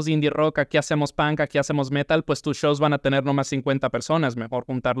aquí hacemos indie rock, aquí hacemos punk, aquí hacemos metal, pues tus shows van a tener nomás 50 personas, mejor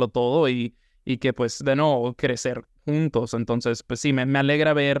juntarlo todo y que pues de nuevo crecer juntos. Entonces, pues sí, me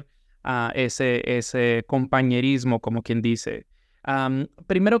alegra ver ese compañerismo, como quien dice.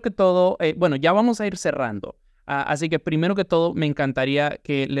 Primero que todo, bueno, ya vamos a ir cerrando. Así que primero que todo, me encantaría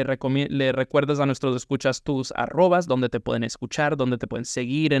que le recuerdes a nuestros escuchas tus arrobas, donde te pueden escuchar, donde te pueden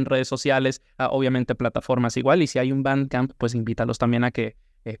seguir en redes sociales, obviamente plataformas igual. Y si hay un Bandcamp, pues invítalos también a que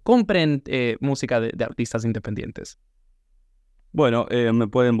compren música de artistas independientes. Bueno, me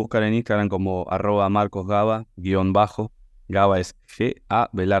pueden buscar en Instagram como @marcosgaba_. Gaba es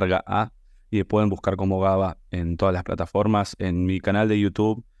G-A-B larga A. Y pueden buscar como Gaba en todas las plataformas. En mi canal de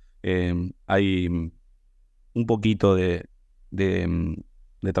YouTube hay un poquito de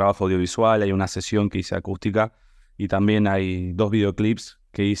trabajo audiovisual. Hay una sesión que hice acústica y también hay 2 videoclips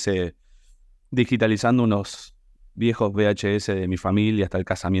que hice digitalizando unos viejos VHS de mi familia hasta el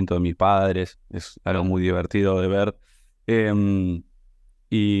casamiento de mis padres. Es algo muy divertido de ver.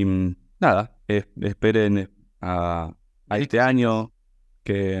 Y nada, esperen a este año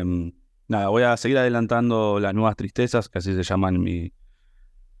que nada, voy a seguir adelantando las nuevas tristezas, que así se llaman mi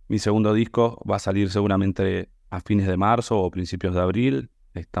segundo disco. Va a salir seguramente a fines de marzo o principios de abril.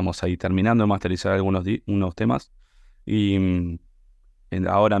 Estamos ahí terminando de masterizar unos temas. Y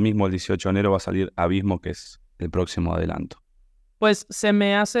ahora mismo, el 18 de enero, va a salir Abismo, que es el próximo adelanto. Pues se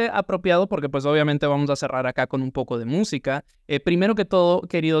me hace apropiado porque pues obviamente vamos a cerrar acá con un poco de música. Primero que todo,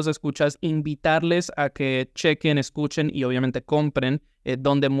 queridos escuchas, invitarles a que chequen, escuchen y obviamente compren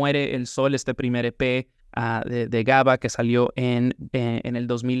Donde Muere el Sol, este primer EP de Gaba que salió en el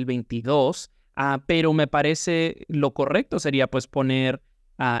 2022. Pero me parece lo correcto sería pues poner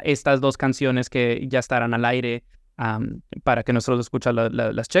estas 2 canciones que ya estarán al aire para que nuestros escuchas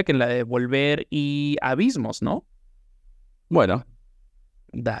las chequen, la de Volver y Abismos, ¿no? Bueno,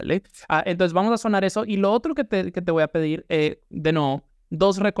 Dale. Entonces vamos a sonar eso. Y lo otro que te voy a pedir, de nuevo,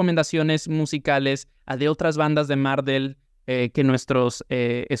 2 recomendaciones musicales de otras bandas de Mardel que nuestros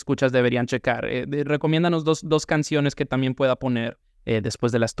escuchas deberían checar. Recomiéndanos 2 canciones que también pueda poner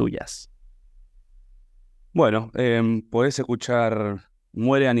después de las tuyas. bueno, podés escuchar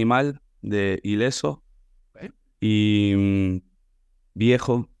Muere Animal de Ileso y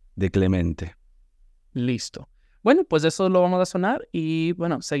Viejo de Clemente. Listo. Bueno, pues eso lo vamos a sonar y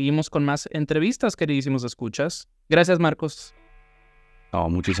bueno, seguimos con más entrevistas, queridísimos escuchas. Gracias, Marcos. No,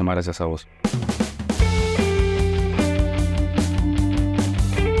 muchísimas gracias a vos.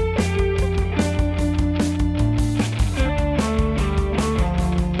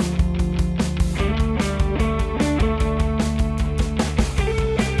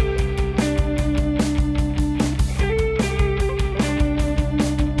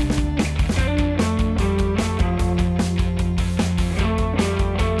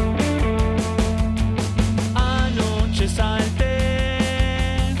 Anoche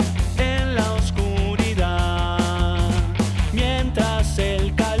salté en la oscuridad.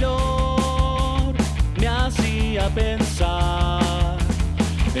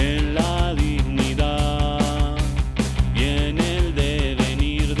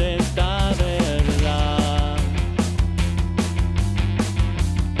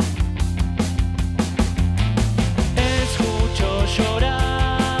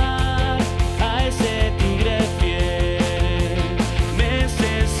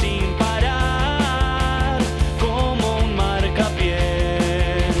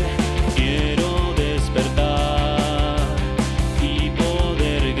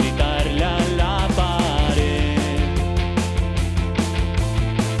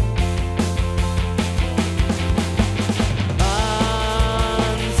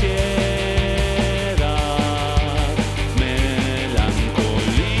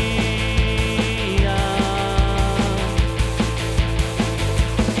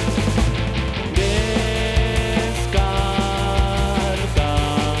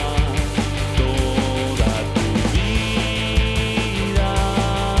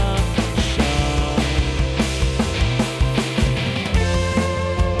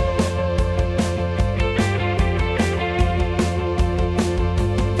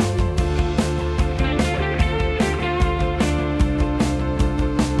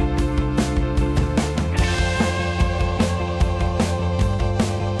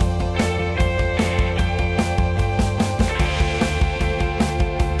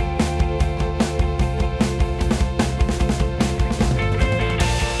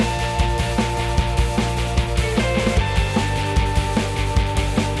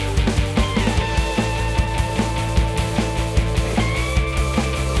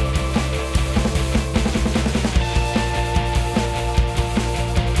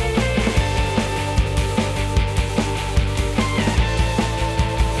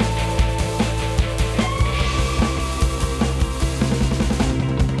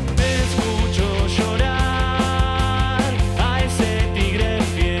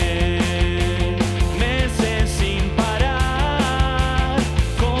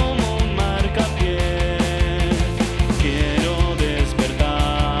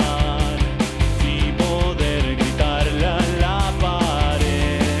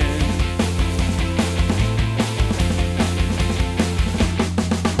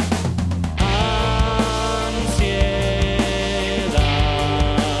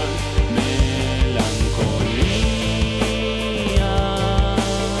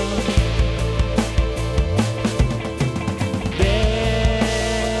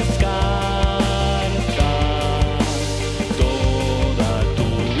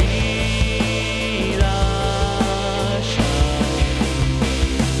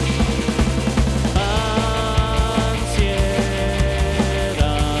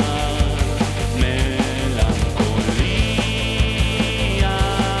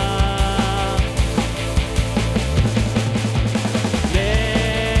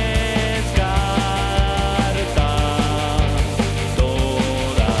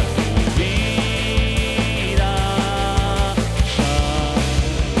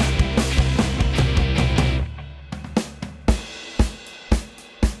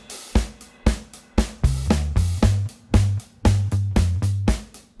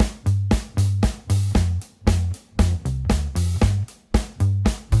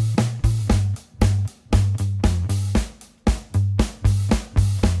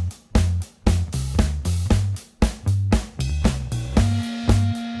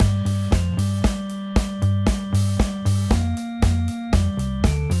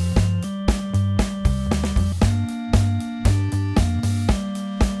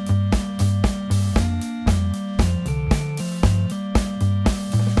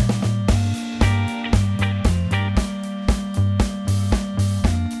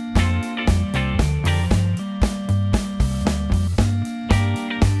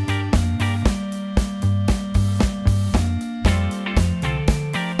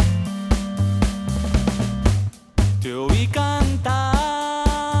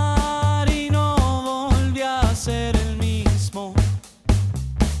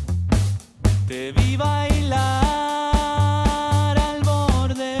 Te vi bailar al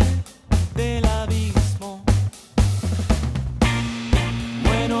borde del abismo.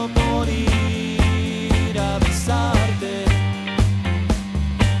 Muero por ir a besarte,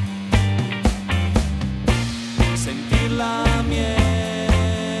 sentir la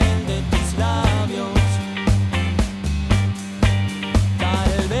miel de tus labios.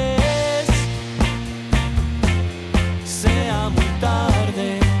 Tal vez sea muy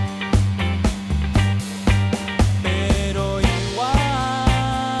tarde, pero igual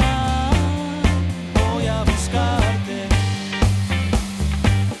voy a buscarte.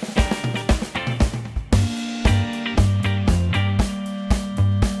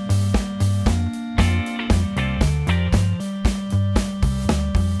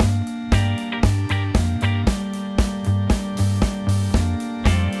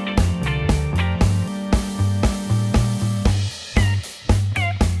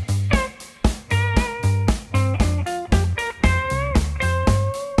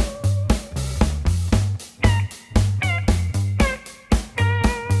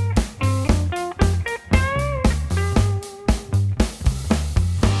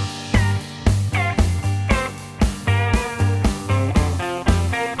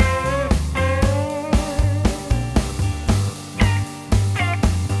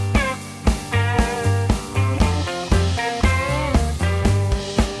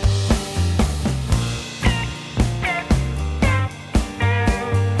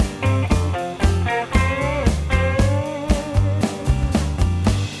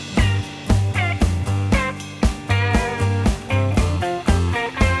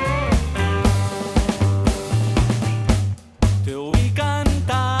 Te oí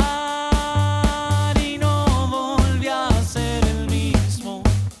cantar y no volví a ser el mismo.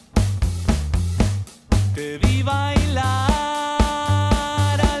 Te vi bailar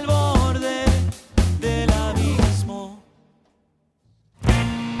al borde del abismo.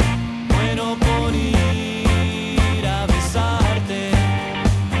 Muero por ir a besarte,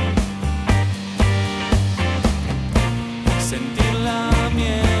 sentir la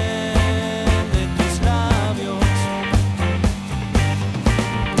miel de tus labios.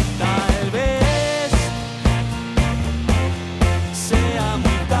 Tal vez sea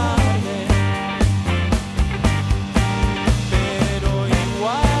muy tarde, pero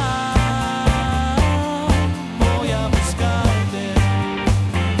igual voy a buscarte.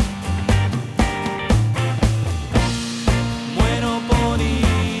 Muero por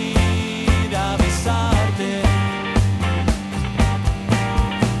ir a besarte,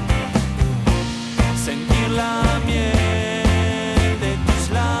 sentir la miel de tus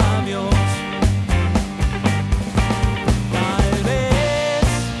labios. Tal vez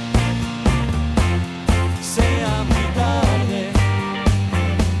sea muy tarde,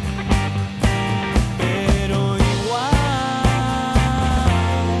 pero igual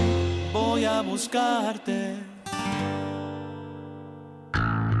voy a buscarte.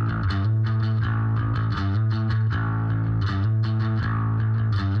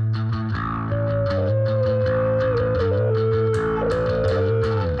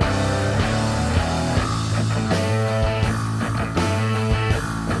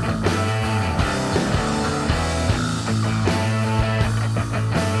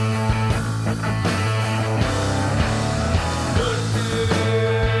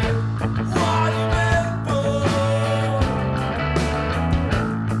 Un alimento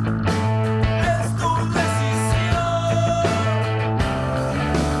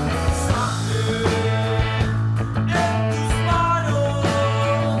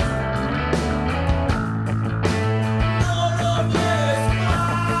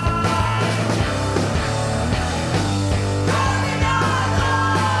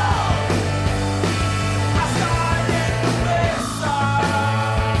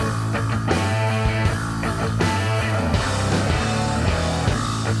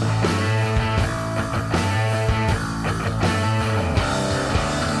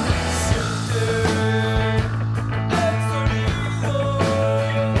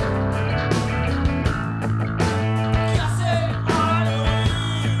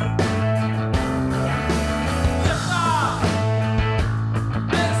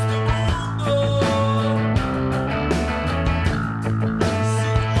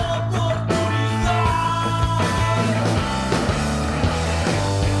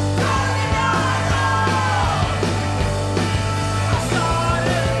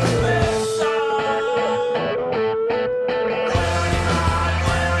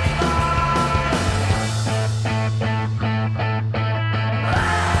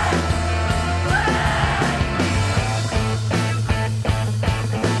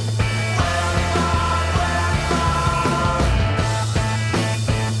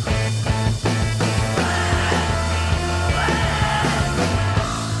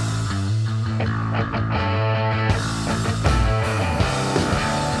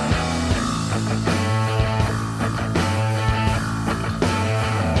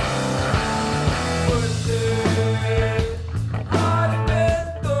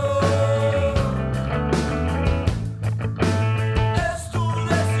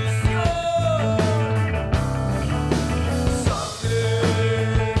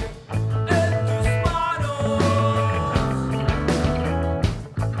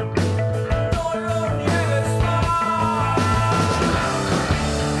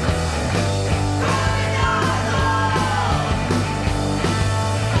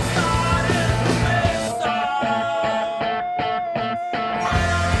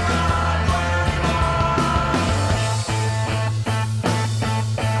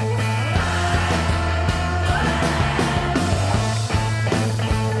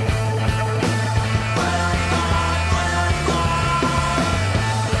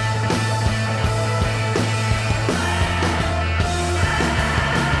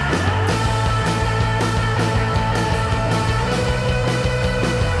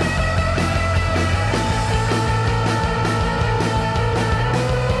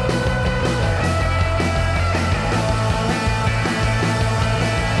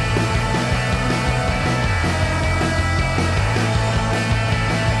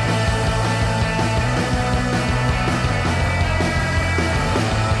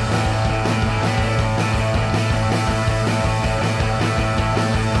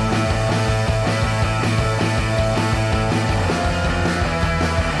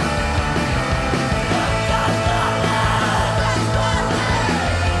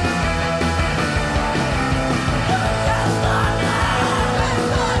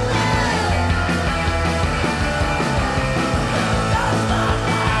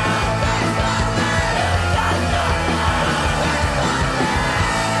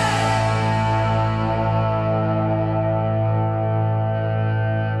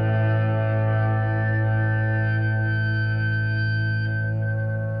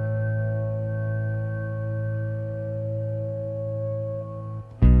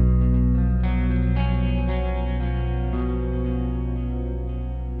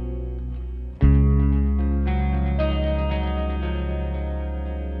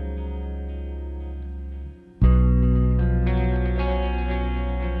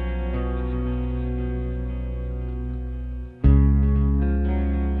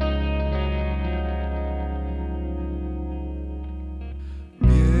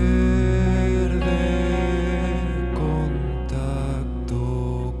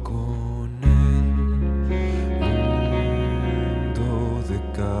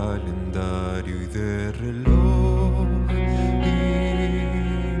calendario y de reloj,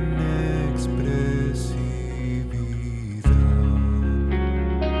 inexpresividad.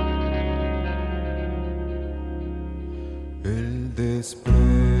 El desprecio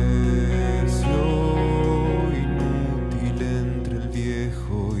inútil entre el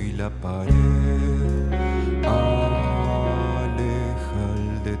viejo y la pared aleja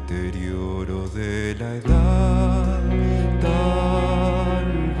el deterioro de la edad. Tal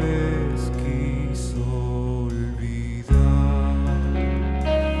vez quiso olvidar.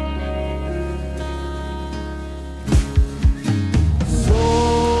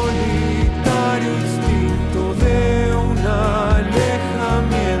 Solitario instinto de un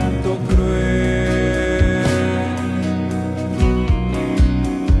alejamiento cruel,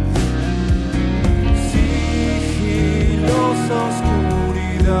 sigilosa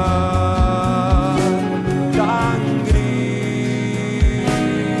oscuridad tan gris,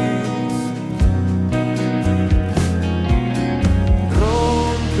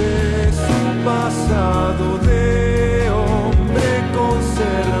 rompe su pasado de hombre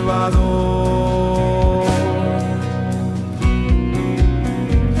conservador,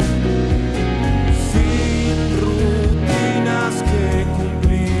 sin rutinas que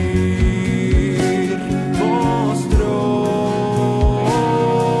cumplir, mostró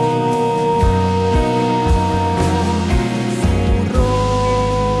su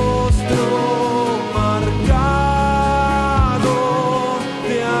rostro marcado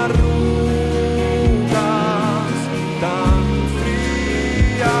de arrugas tan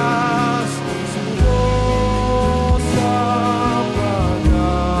frías, su voz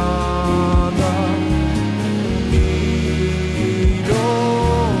apagada y lo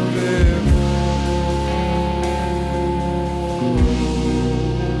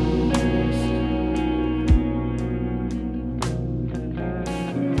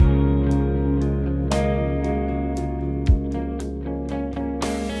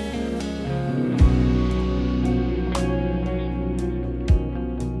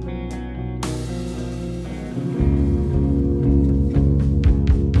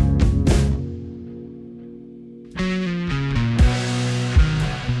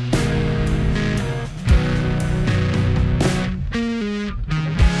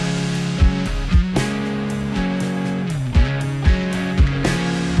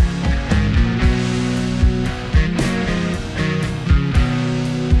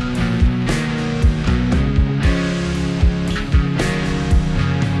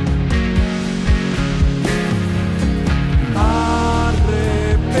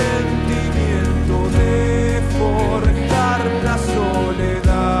arrepentimiento de forjar la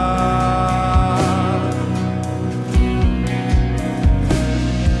soledad,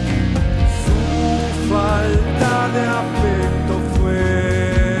 su falta de afecto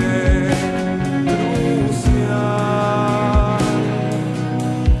fue crucial.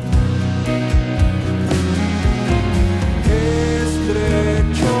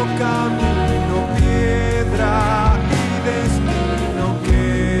 Estrecho camino, piedra y destino que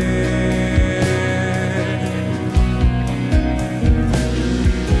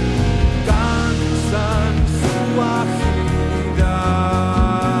cansan su agilidad,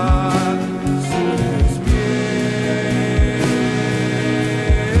 sus pies.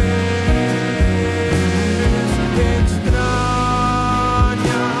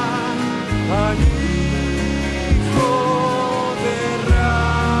 Extraña al hijo de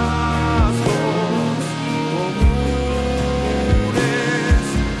rasgos comunes,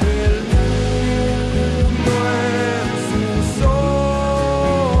 el mundo en sus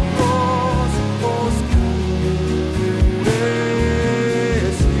ojos oscureció,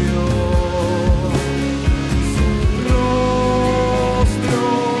 su rostro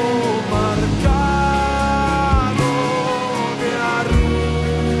marcado de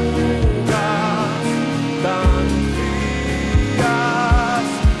arrugas tan frías,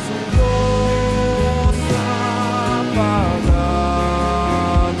 su voz apagada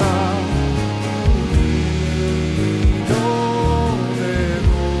y no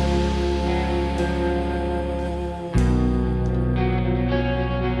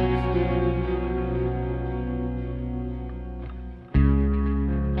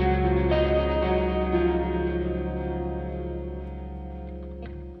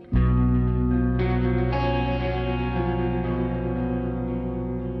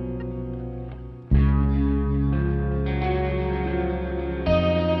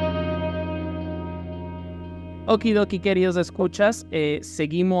Okidoki, queridos escuchas,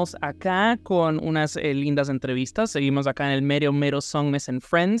 seguimos acá con unas lindas entrevistas, seguimos acá en el mero Songmess and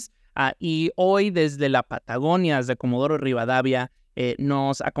Friends, y hoy desde la Patagonia, desde Comodoro Rivadavia,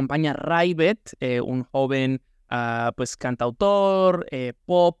 nos acompaña Raibet, un joven pues cantautor,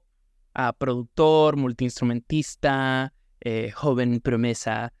 pop, productor, multiinstrumentista, joven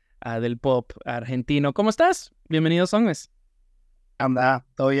promesa del pop argentino. ¿Cómo estás? Bienvenido, Songmess. Anda,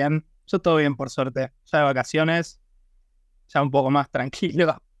 ¿todo bien? Yo todo bien, por suerte. Ya de vacaciones, ya un poco más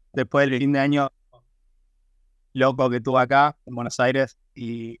tranquilo, después del fin de año loco que tuve acá en Buenos Aires.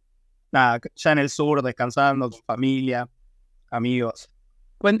 Y nada, ya en el sur, descansando con familia, amigos.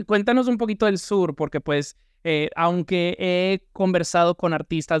 Cuéntanos un poquito del sur, porque pues, aunque he conversado con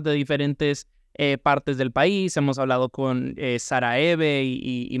artistas de diferentes partes del país, hemos hablado con Sara Eve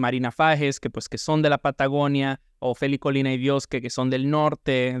y Marina Fajes, que pues que son de la Patagonia, o Feli Colina y Dios, que son del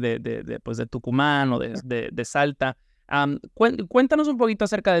norte, pues, de Tucumán o de Salta. Cuéntanos un poquito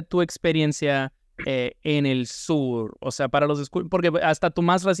acerca de tu experiencia en el sur, o sea, porque hasta tu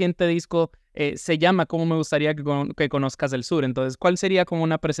más reciente disco se llama ¿Cómo me gustaría que conozcas el sur? Entonces, ¿cuál sería como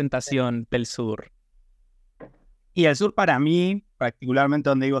una presentación del sur? Y el sur para mí, particularmente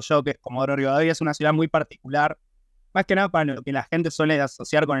donde vivo yo, que es Comodoro Rivadavia, es una ciudad muy particular. Más que nada para lo que la gente suele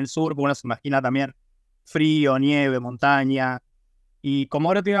asociar con el sur, porque uno se imagina también frío, nieve, montaña. Y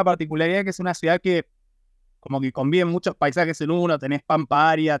Comodoro tiene una particularidad que es una ciudad que como que conviven muchos paisajes en uno. Tenés pampa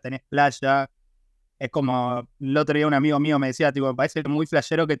árida, tenés playa. Es como, el otro día un amigo mío me decía, tipo, me parece muy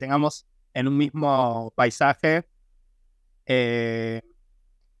flashero que tengamos en un mismo paisaje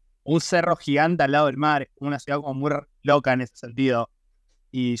un cerro gigante al lado del mar. Es como una ciudad como muy loca en ese sentido.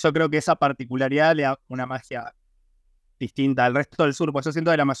 Y yo creo que esa particularidad le da una magia distinta al resto del sur, porque yo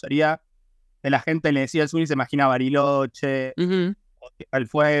siento que la mayoría de la gente le decía el sur y se imagina Bariloche, o el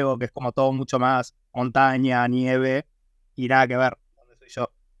fuego, que es como todo mucho más montaña, nieve, y nada que ver donde soy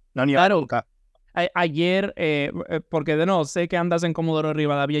yo. No nieva nunca. Ayer, porque de nuevo, sé que andas en Comodoro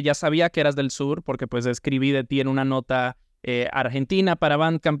Rivadavia, ya sabía que eras del sur, porque pues escribí de ti en una nota argentina para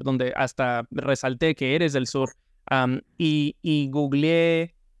Bandcamp, donde hasta resalté que eres del sur, y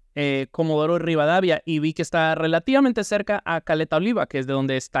googleé Comodoro Rivadavia y vi que está relativamente cerca a Caleta Oliva, que es de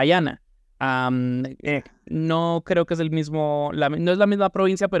donde es Tayana. No creo que es el mismo, no es la misma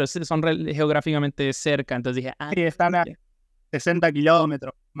provincia, pero son geográficamente cerca, entonces dije, sí, están a 60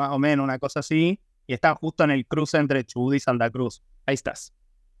 kilómetros, más o menos, una cosa así, y están justo en el cruce entre Chubut y Santa Cruz. Ahí estás.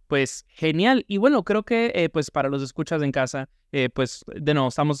 Pues genial. Y bueno, creo que pues para los escuchas en casa, pues de nuevo,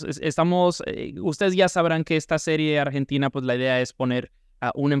 ustedes ya sabrán que esta serie argentina, pues la idea es poner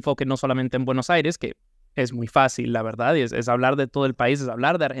un enfoque no solamente en Buenos Aires, que es muy fácil, la verdad, y es hablar de todo el país, es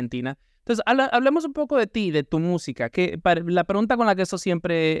hablar de Argentina. Entonces, hablemos un poco de ti, de tu música. La pregunta con la que esto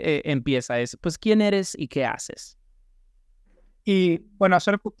siempre empieza es, pues, ¿quién eres y qué haces? Y bueno,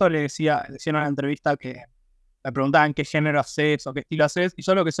 ayer justo le decía en una entrevista que me preguntaban qué género haces o qué estilo haces, y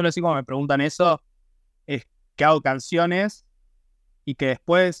yo lo que suelo decir cuando me preguntan eso es que hago canciones y que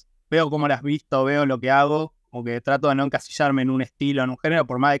después veo cómo las visto, veo lo que hago, como que trato de no encasillarme en un estilo, en un género,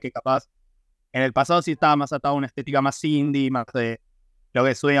 por más de que capaz en el pasado sí estaba más atado a una estética más indie, más de lo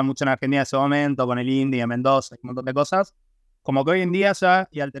que subía mucho en Argentina en ese momento, con el indie, en Mendoza, y un montón de cosas. Como que hoy en día ya,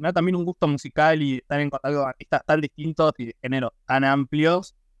 y al tener también un gusto musical y estar en contacto con artistas tan distintos y de géneros tan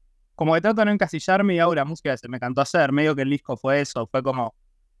amplios, como que trato de no encasillarme y hago la música que se me cantó hacer. Medio que el disco fue eso, fue como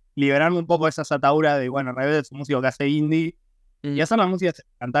liberarme un poco de esa ataduras de, bueno, Rebelde es un músico que hace indie, y hacer la música que se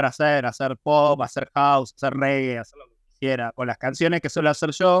me cantar hacer pop, hacer house, hacer reggae, hacer lo que quisiera, con las canciones que suelo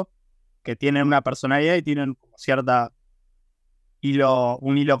hacer yo, que tienen una personalidad y tienen como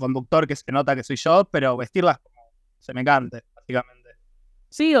un hilo conductor que se nota que soy yo, pero vestirlas como se me cante, básicamente.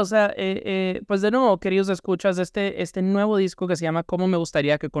 Sí, o sea, pues de nuevo, queridos escuchas, este nuevo disco que se llama ¿Cómo me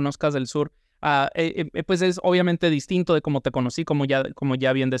gustaría que conozcas el sur? Pues es obviamente distinto de cómo te conocí, como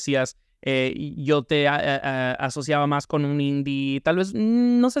ya bien decías, yo te asociaba más con un indie, tal vez,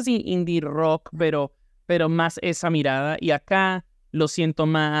 no sé si indie rock, pero más esa mirada, y acá lo siento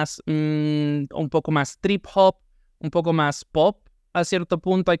más, un poco más trip hop, un poco más pop, a cierto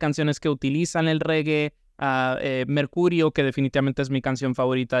punto. Hay canciones que utilizan el reggae. Mercurio, que definitivamente es mi canción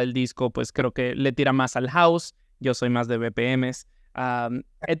favorita del disco, pues creo que le tira más al house. Yo soy más de BPMs.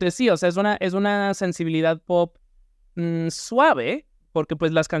 Entonces sí, o sea, es una sensibilidad pop suave, porque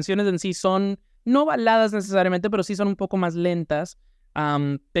pues las canciones en sí son no baladas necesariamente, pero sí son un poco más lentas,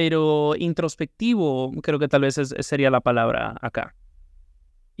 pero introspectivo, creo que tal vez sería la palabra acá.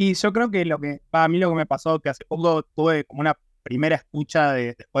 Y yo creo que a mí lo que me pasó, que hace poco tuve como una primera escucha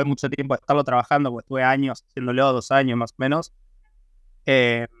después de mucho tiempo de estarlo trabajando, porque estuve años haciéndolo, 2 años más o menos.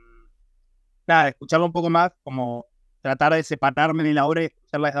 Nada, escucharlo un poco más, como tratar de separarme de la obra y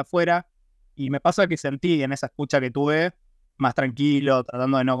escucharla desde afuera. Y me pasa que sentí en esa escucha que tuve, más tranquilo,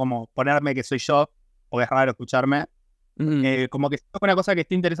 tratando de no como ponerme que soy yo, porque es raro escucharme. Como que siento una cosa que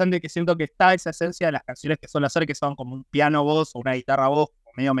está interesante, que siento que está esa esencia de las canciones que suelo hacer, que son como un piano voz o una guitarra voz,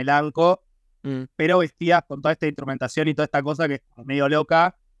 como medio melanco, pero vestidas con toda esta instrumentación y toda esta cosa que es como medio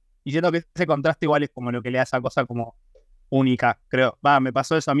loca. Y siento que ese contraste igual es como lo que le da esa cosa como única, creo. Me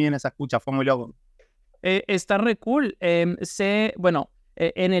pasó eso a mí en esa escucha, fue muy loco. Está re cool.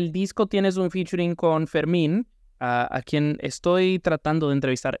 En el disco tienes un featuring con Fermín, a quien estoy tratando de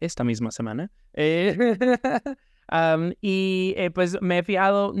entrevistar esta misma semana. Pues me he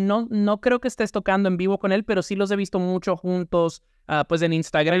fijado, no creo que estés tocando en vivo con él, pero sí los he visto mucho juntos, pues en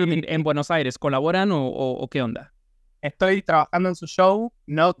Instagram en Buenos Aires. ¿Colaboran o qué onda? Estoy trabajando en su show,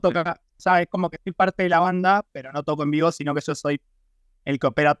 no toca, sabes, como que soy parte de la banda, pero no toco en vivo, sino que yo soy el que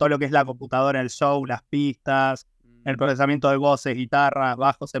opera todo lo que es la computadora, el show, las pistas, el procesamiento de voces, guitarras,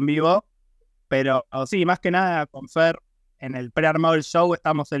 bajos en vivo. Pero sí, más que nada con Fer, en el prearmado del show,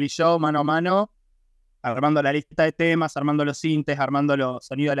 estamos él y yo mano a mano, armando la lista de temas, armando los sintes, armando los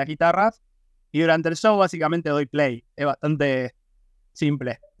sonidos de las guitarras. Y durante el show básicamente doy play. Es bastante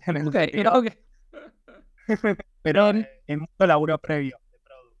simple. Ok. Pero en mucho laburo previo.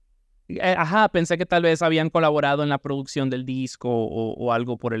 Pensé que tal vez habían colaborado en la producción del disco o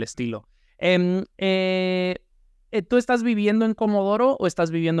algo por el estilo. ¿Tú estás viviendo en Comodoro o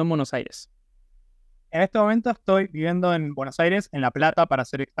estás viviendo en Buenos Aires? En este momento estoy viviendo en Buenos Aires, en La Plata, para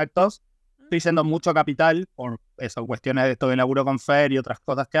ser exactos. Estoy yendo mucho a Capital, por eso, cuestiones de esto de laburo con Fer y otras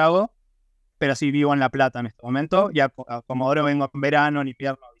cosas que hago. Pero sí vivo en La Plata en este momento. Y a Comodoro vengo en verano, en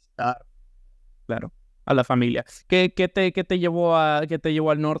invierno a visitar. Claro, a la familia. ¿Qué te llevó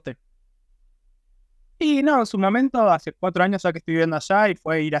al norte? Y no, en su momento, hace 4 años ya que estoy viviendo allá, y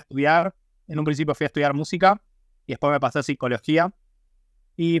fue ir a estudiar. En un principio fui a estudiar música y después me pasé a psicología.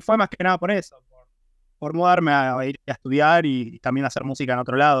 Y fue más que nada por eso, por mudarme a ir a estudiar y también hacer música en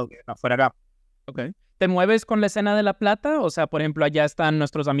otro lado, que no fuera acá. Ok. ¿Te mueves con la escena de La Plata? O sea, por ejemplo, allá están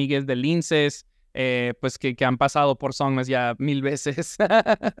nuestros amigues de Linces, pues que han pasado por Songmess ya 1000 veces.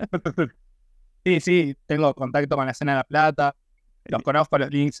 Sí, tengo contacto con la escena de La Plata. Los conozco a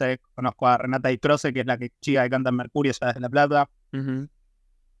los Linces, conozco a Renata Ditrose, que es la chica que canta en Mercurio, ya desde La Plata.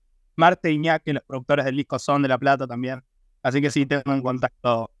 Marte e Iñak, que los productores del disco son de La Plata también. Así que sí, tengo un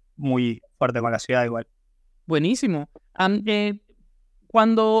contacto muy fuerte con la ciudad igual. Buenísimo.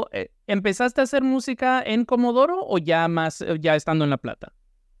 ¿Cuando empezaste a hacer música en Comodoro o ya estando en La Plata?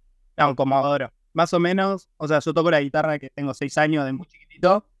 No, en Comodoro. Más o menos, o sea, yo toco la guitarra que tengo 6 años, de muy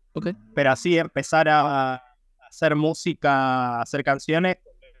chiquitito. Okay. Pero así empezar a hacer música, a hacer canciones,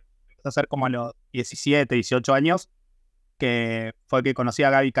 empecé a hacer como a los 17, 18 años, que fue que conocí a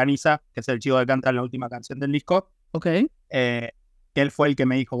Gaby Caniza, que es el chico que canta en la última canción del disco. Ok. Que él fue el que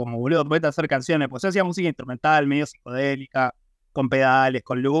me dijo como, boludo, puedes hacer canciones. Pues yo hacía música instrumental, medio psicodélica, con pedales,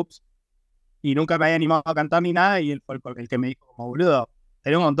 con loops, y nunca me había animado a cantar ni nada, y él fue el que me dijo como, boludo,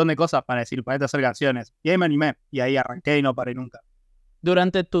 tenía un montón de cosas para decir, ponete a hacer canciones. Y ahí me animé, y ahí arranqué y no paré nunca.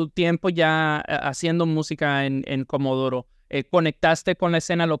 Durante tu tiempo ya haciendo música en Comodoro, ¿conectaste con la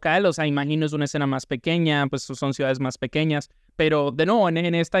escena local? O sea, imagino es una escena más pequeña, pues son ciudades más pequeñas, pero de nuevo,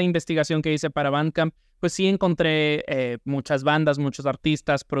 en esta investigación que hice para Bandcamp, pues sí encontré muchas bandas, muchos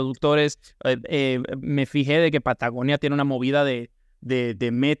artistas, productores. Me fijé de que Patagonia tiene una movida de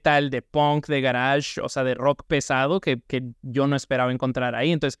metal, de punk, de garage, o sea, de rock pesado que yo no esperaba encontrar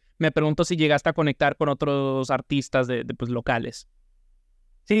ahí. Entonces, me pregunto si llegaste a conectar con otros artistas pues, locales.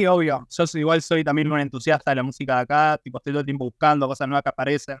 Sí, obvio. Yo igual soy también un entusiasta de la música de acá, tipo estoy todo el tiempo buscando cosas nuevas que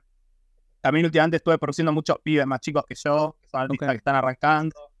aparecen. También últimamente estuve produciendo muchos pibes más chicos que yo, que son artistas que están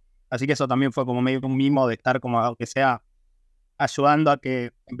arrancando. Así que eso también fue como medio un mimo de estar como, aunque sea, ayudando a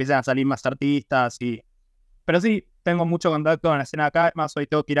que empiecen a salir más artistas. Pero sí, tengo mucho contacto con la escena de acá. Además, hoy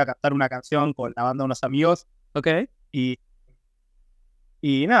tengo que ir a cantar una canción con la banda de unos amigos. Ok. Y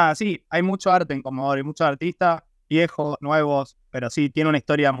nada, sí, hay mucho arte en Comodoro, hay muchos artistas, viejos, nuevos, pero sí, tiene una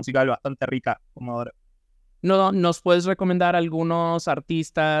historia musical bastante rica, Comodoro. ¿No, nos puedes recomendar algunos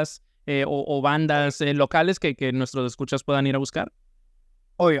artistas o bandas locales que nuestros escuchas puedan ir a buscar?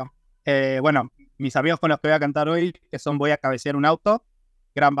 Obvio. Bueno, mis amigos con los que voy a cantar hoy, que son Voy a cabecear un auto,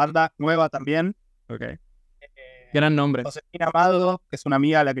 gran banda, nueva también. Ok. Gran nombre. Josefina Amado, que es una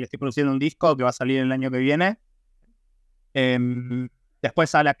amiga a la que le estoy produciendo un disco que va a salir el año que viene.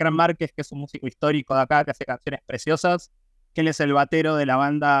 Después Alacrán Márquez, que es un músico histórico de acá, que hace canciones preciosas, que él es el batero de la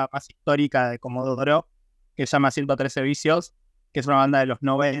banda más histórica de Comodoro, que se llama 113 Vicios, que es una banda de los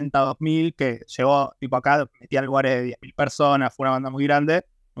 90, 2000, que llegó tipo acá, metía lugares de 10.000 personas, fue una banda muy grande.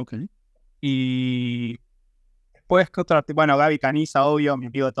 Ok. Y después, ¿qué otro? Bueno, Gaby Caniza, obvio, mi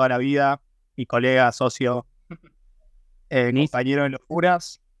amigo de toda la vida, mi colega, socio, compañero de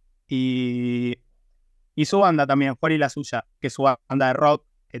locuras. Y Y su banda también, Fuera y la Suya, que es su banda de rock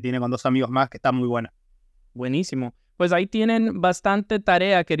que tiene con 2 amigos más, que está muy buena. Buenísimo. Pues ahí tienen bastante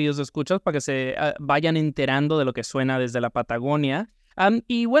tarea, queridos escuchas, para que se vayan enterando de lo que suena desde la Patagonia.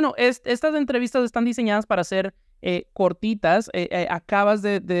 Y bueno, estas entrevistas están diseñadas para ser cortitas. Acabas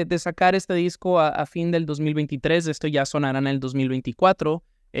de sacar este disco a fin del 2023. Esto ya sonará en el 2024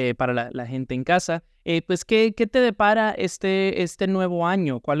 para la gente en casa. Pues, ¿qué te depara este nuevo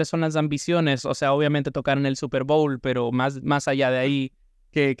año? ¿Cuáles son las ambiciones? O sea, obviamente tocar en el Super Bowl, pero más allá de ahí,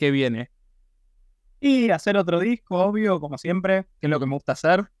 ¿qué viene? Y hacer otro disco, obvio, como siempre, que es lo que me gusta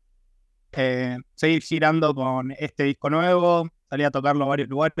hacer. Seguir girando con este disco nuevo, salir a tocarlo a varios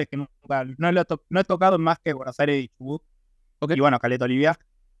lugares que nunca, no he tocado en más que Buenos Aires y Chubut. Okay. Y bueno, Caleta Olivia.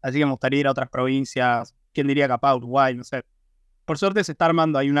 Así que me gustaría ir a otras provincias. ¿Quién diría capaz Uruguay? No sé. Por suerte se está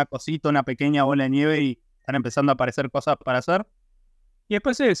armando ahí una cosita, una pequeña bola de nieve y están empezando a aparecer cosas para hacer. Y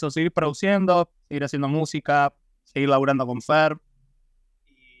después eso, seguir produciendo, seguir haciendo música, seguir laburando con Fer.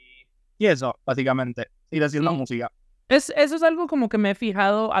 Y eso, básicamente, seguir haciendo música. Eso es algo como que me he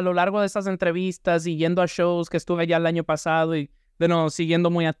fijado a lo largo de estas entrevistas y yendo a shows que estuve allá el año pasado y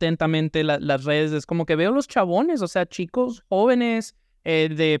siguiendo muy atentamente las redes. Es como que veo los chabones, o sea, chicos jóvenes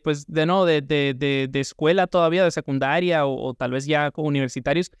de escuela todavía, de secundaria o tal vez ya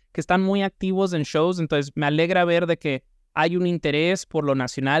universitarios que están muy activos en shows. Entonces me alegra ver de que hay un interés por lo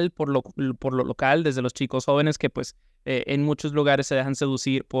nacional, por lo local, desde los chicos jóvenes que pues en muchos lugares se dejan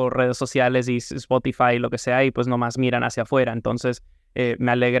seducir por redes sociales y Spotify, lo que sea, y pues nomás miran hacia afuera. Entonces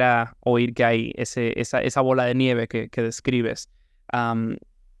me alegra oír que hay esa bola de nieve que describes.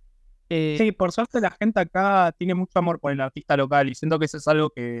 Sí, por suerte la gente acá tiene mucho amor por el artista local y siento que eso es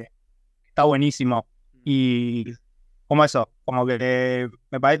algo que está buenísimo. Y como eso, como que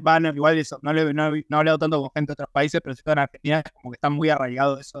me parece, igual eso, no he hablado tanto con gente de otros países, pero si en Argentina es como que está muy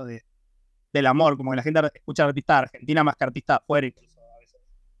arraigado eso del amor, como que la gente escucha artistas de Argentina más que artistas afuera incluso a veces.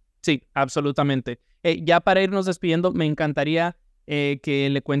 Sí, absolutamente. Ya para irnos despidiendo, me encantaría que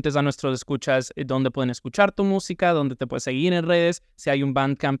le cuentes a nuestros escuchas dónde pueden escuchar tu música, dónde te puedes seguir en redes, si hay un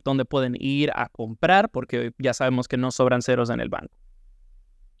Bandcamp donde pueden ir a comprar, porque ya sabemos que no sobran ceros en el banco.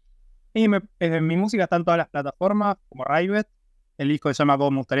 Y mi música está en todas las plataformas, como Rivet, el disco que se llama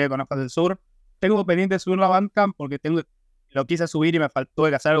Como me gustaría que conozcas del sur. Tengo pendiente de subirlo a Bandcamp porque lo quise subir y tuve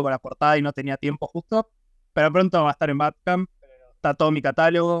que hacer algo con la portada y no tenía tiempo justo, pero pronto va a estar en Bandcamp, está todo mi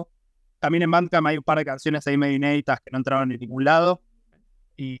catálogo. También en Bandcamp hay un par de canciones ahí medio inéditas que no entraron en ningún lado.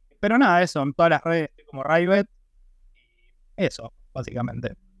 Pero nada, eso, en todas las redes estoy como Rivet. Y eso,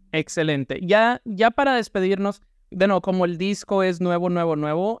 básicamente. Excelente. Ya para despedirnos, como el disco es nuevo,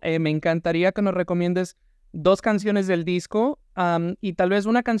 me encantaría que nos recomiendes 2 canciones del disco y tal vez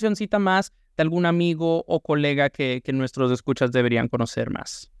una cancioncita más de algún amigo o colega que nuestros escuchas deberían conocer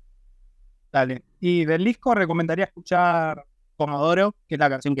más. Dale. Y del disco recomendaría escuchar Comodoro, que es la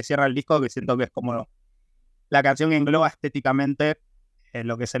canción que cierra el disco, que siento que es como la canción que engloba estéticamente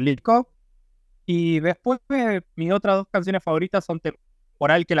lo que es el disco. Y después mis otras 2 canciones favoritas son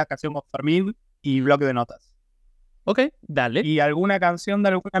Temporal, que es la canción con Fermín, y Bloque de Notas. Ok, dale. Y alguna canción de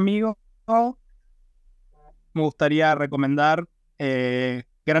algún amigo, me gustaría recomendar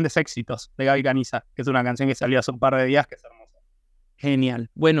Grandes Éxitos de Gaby Caniza, que es una canción que salió hace un par de días, que es hermosa.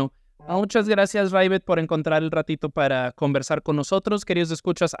 Genial. Bueno, muchas gracias, Rivet, por encontrar el ratito para conversar con nosotros. Queridos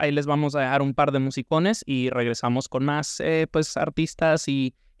escuchas, ahí les vamos a dejar un par de musicones y regresamos con más artistas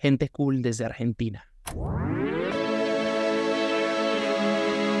y gente cool desde Argentina.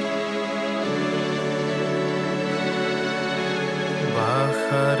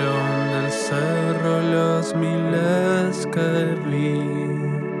 Bajaron del cerro los miles que vi,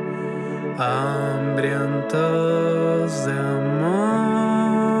 hambrientos de amor.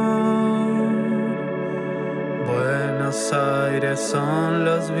 Buenos Aires son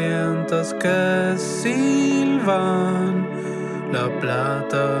los vientos que silban, La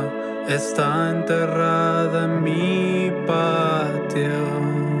Plata está enterrada en mi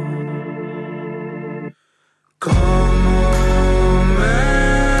patio.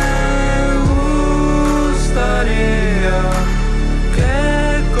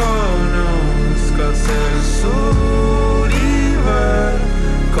 El sur y ver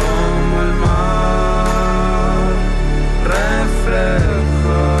como el mar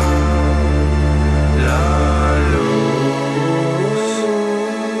refleja la luz.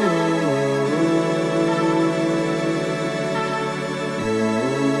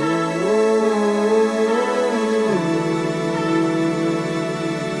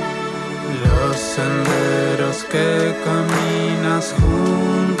 Los senderos que caminas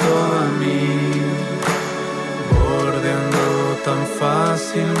junto a mí, tan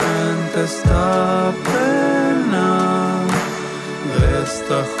fácilmente está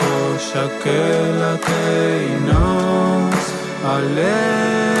esta joya que late y nos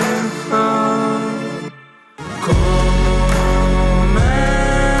aleja. Como me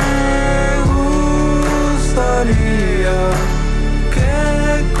gustaría que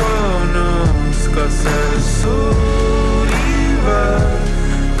conozcas el sur y ver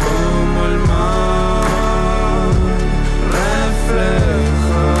como el mar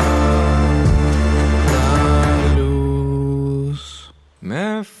refleja la luz.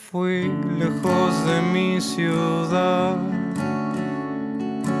 Me fui lejos de mi ciudad,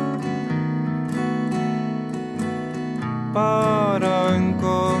 para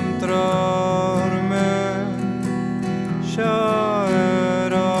encontrarme. Ya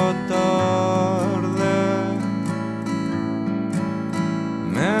era tarde.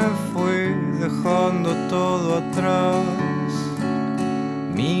 Me fui dejando todo atrás,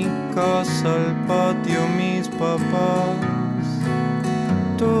 mi casa, el patio, mis papás,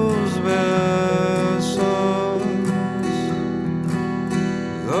 tus besos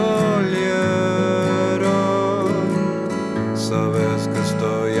dolieron. Sabes que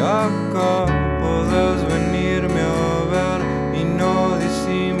estoy acá, podés venirme a ver y no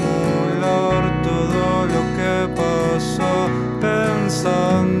disimular todo lo que pasó,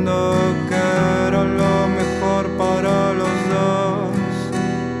 pensando que era lo mejor para los dos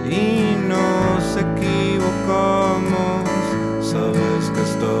y nos equivocamos. Sabes que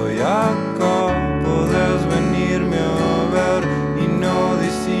estoy acá, podés venirme a ver y no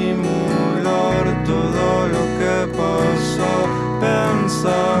disimular todo lo que pasó,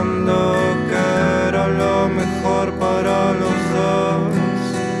 pensando que era lo mejor para los dos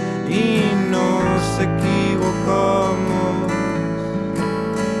y nos equivocamos.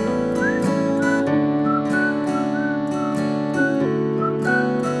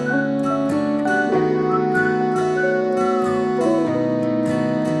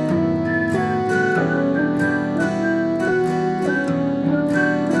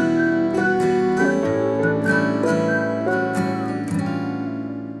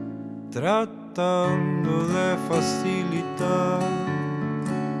 Tratando de facilitar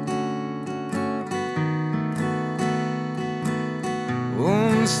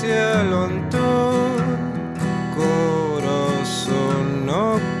un cielo en tu corazón. No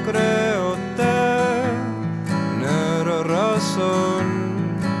creo tener razón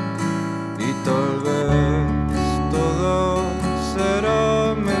y tal vez todo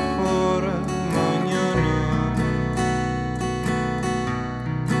será mejor mañana.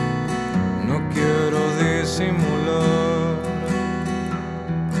 No quiero disimular,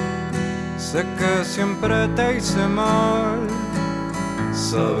 sé que siempre te hice mal.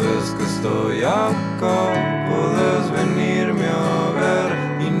 Sabes que estoy acá, podés venirme a ver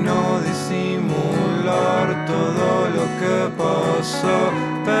y no disimular todo lo que pasó,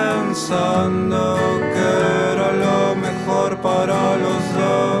 pensando que era lo mejor para los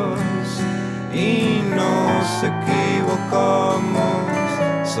dos y nos equivocamos.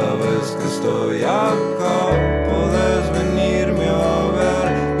 Sabes que estoy acá,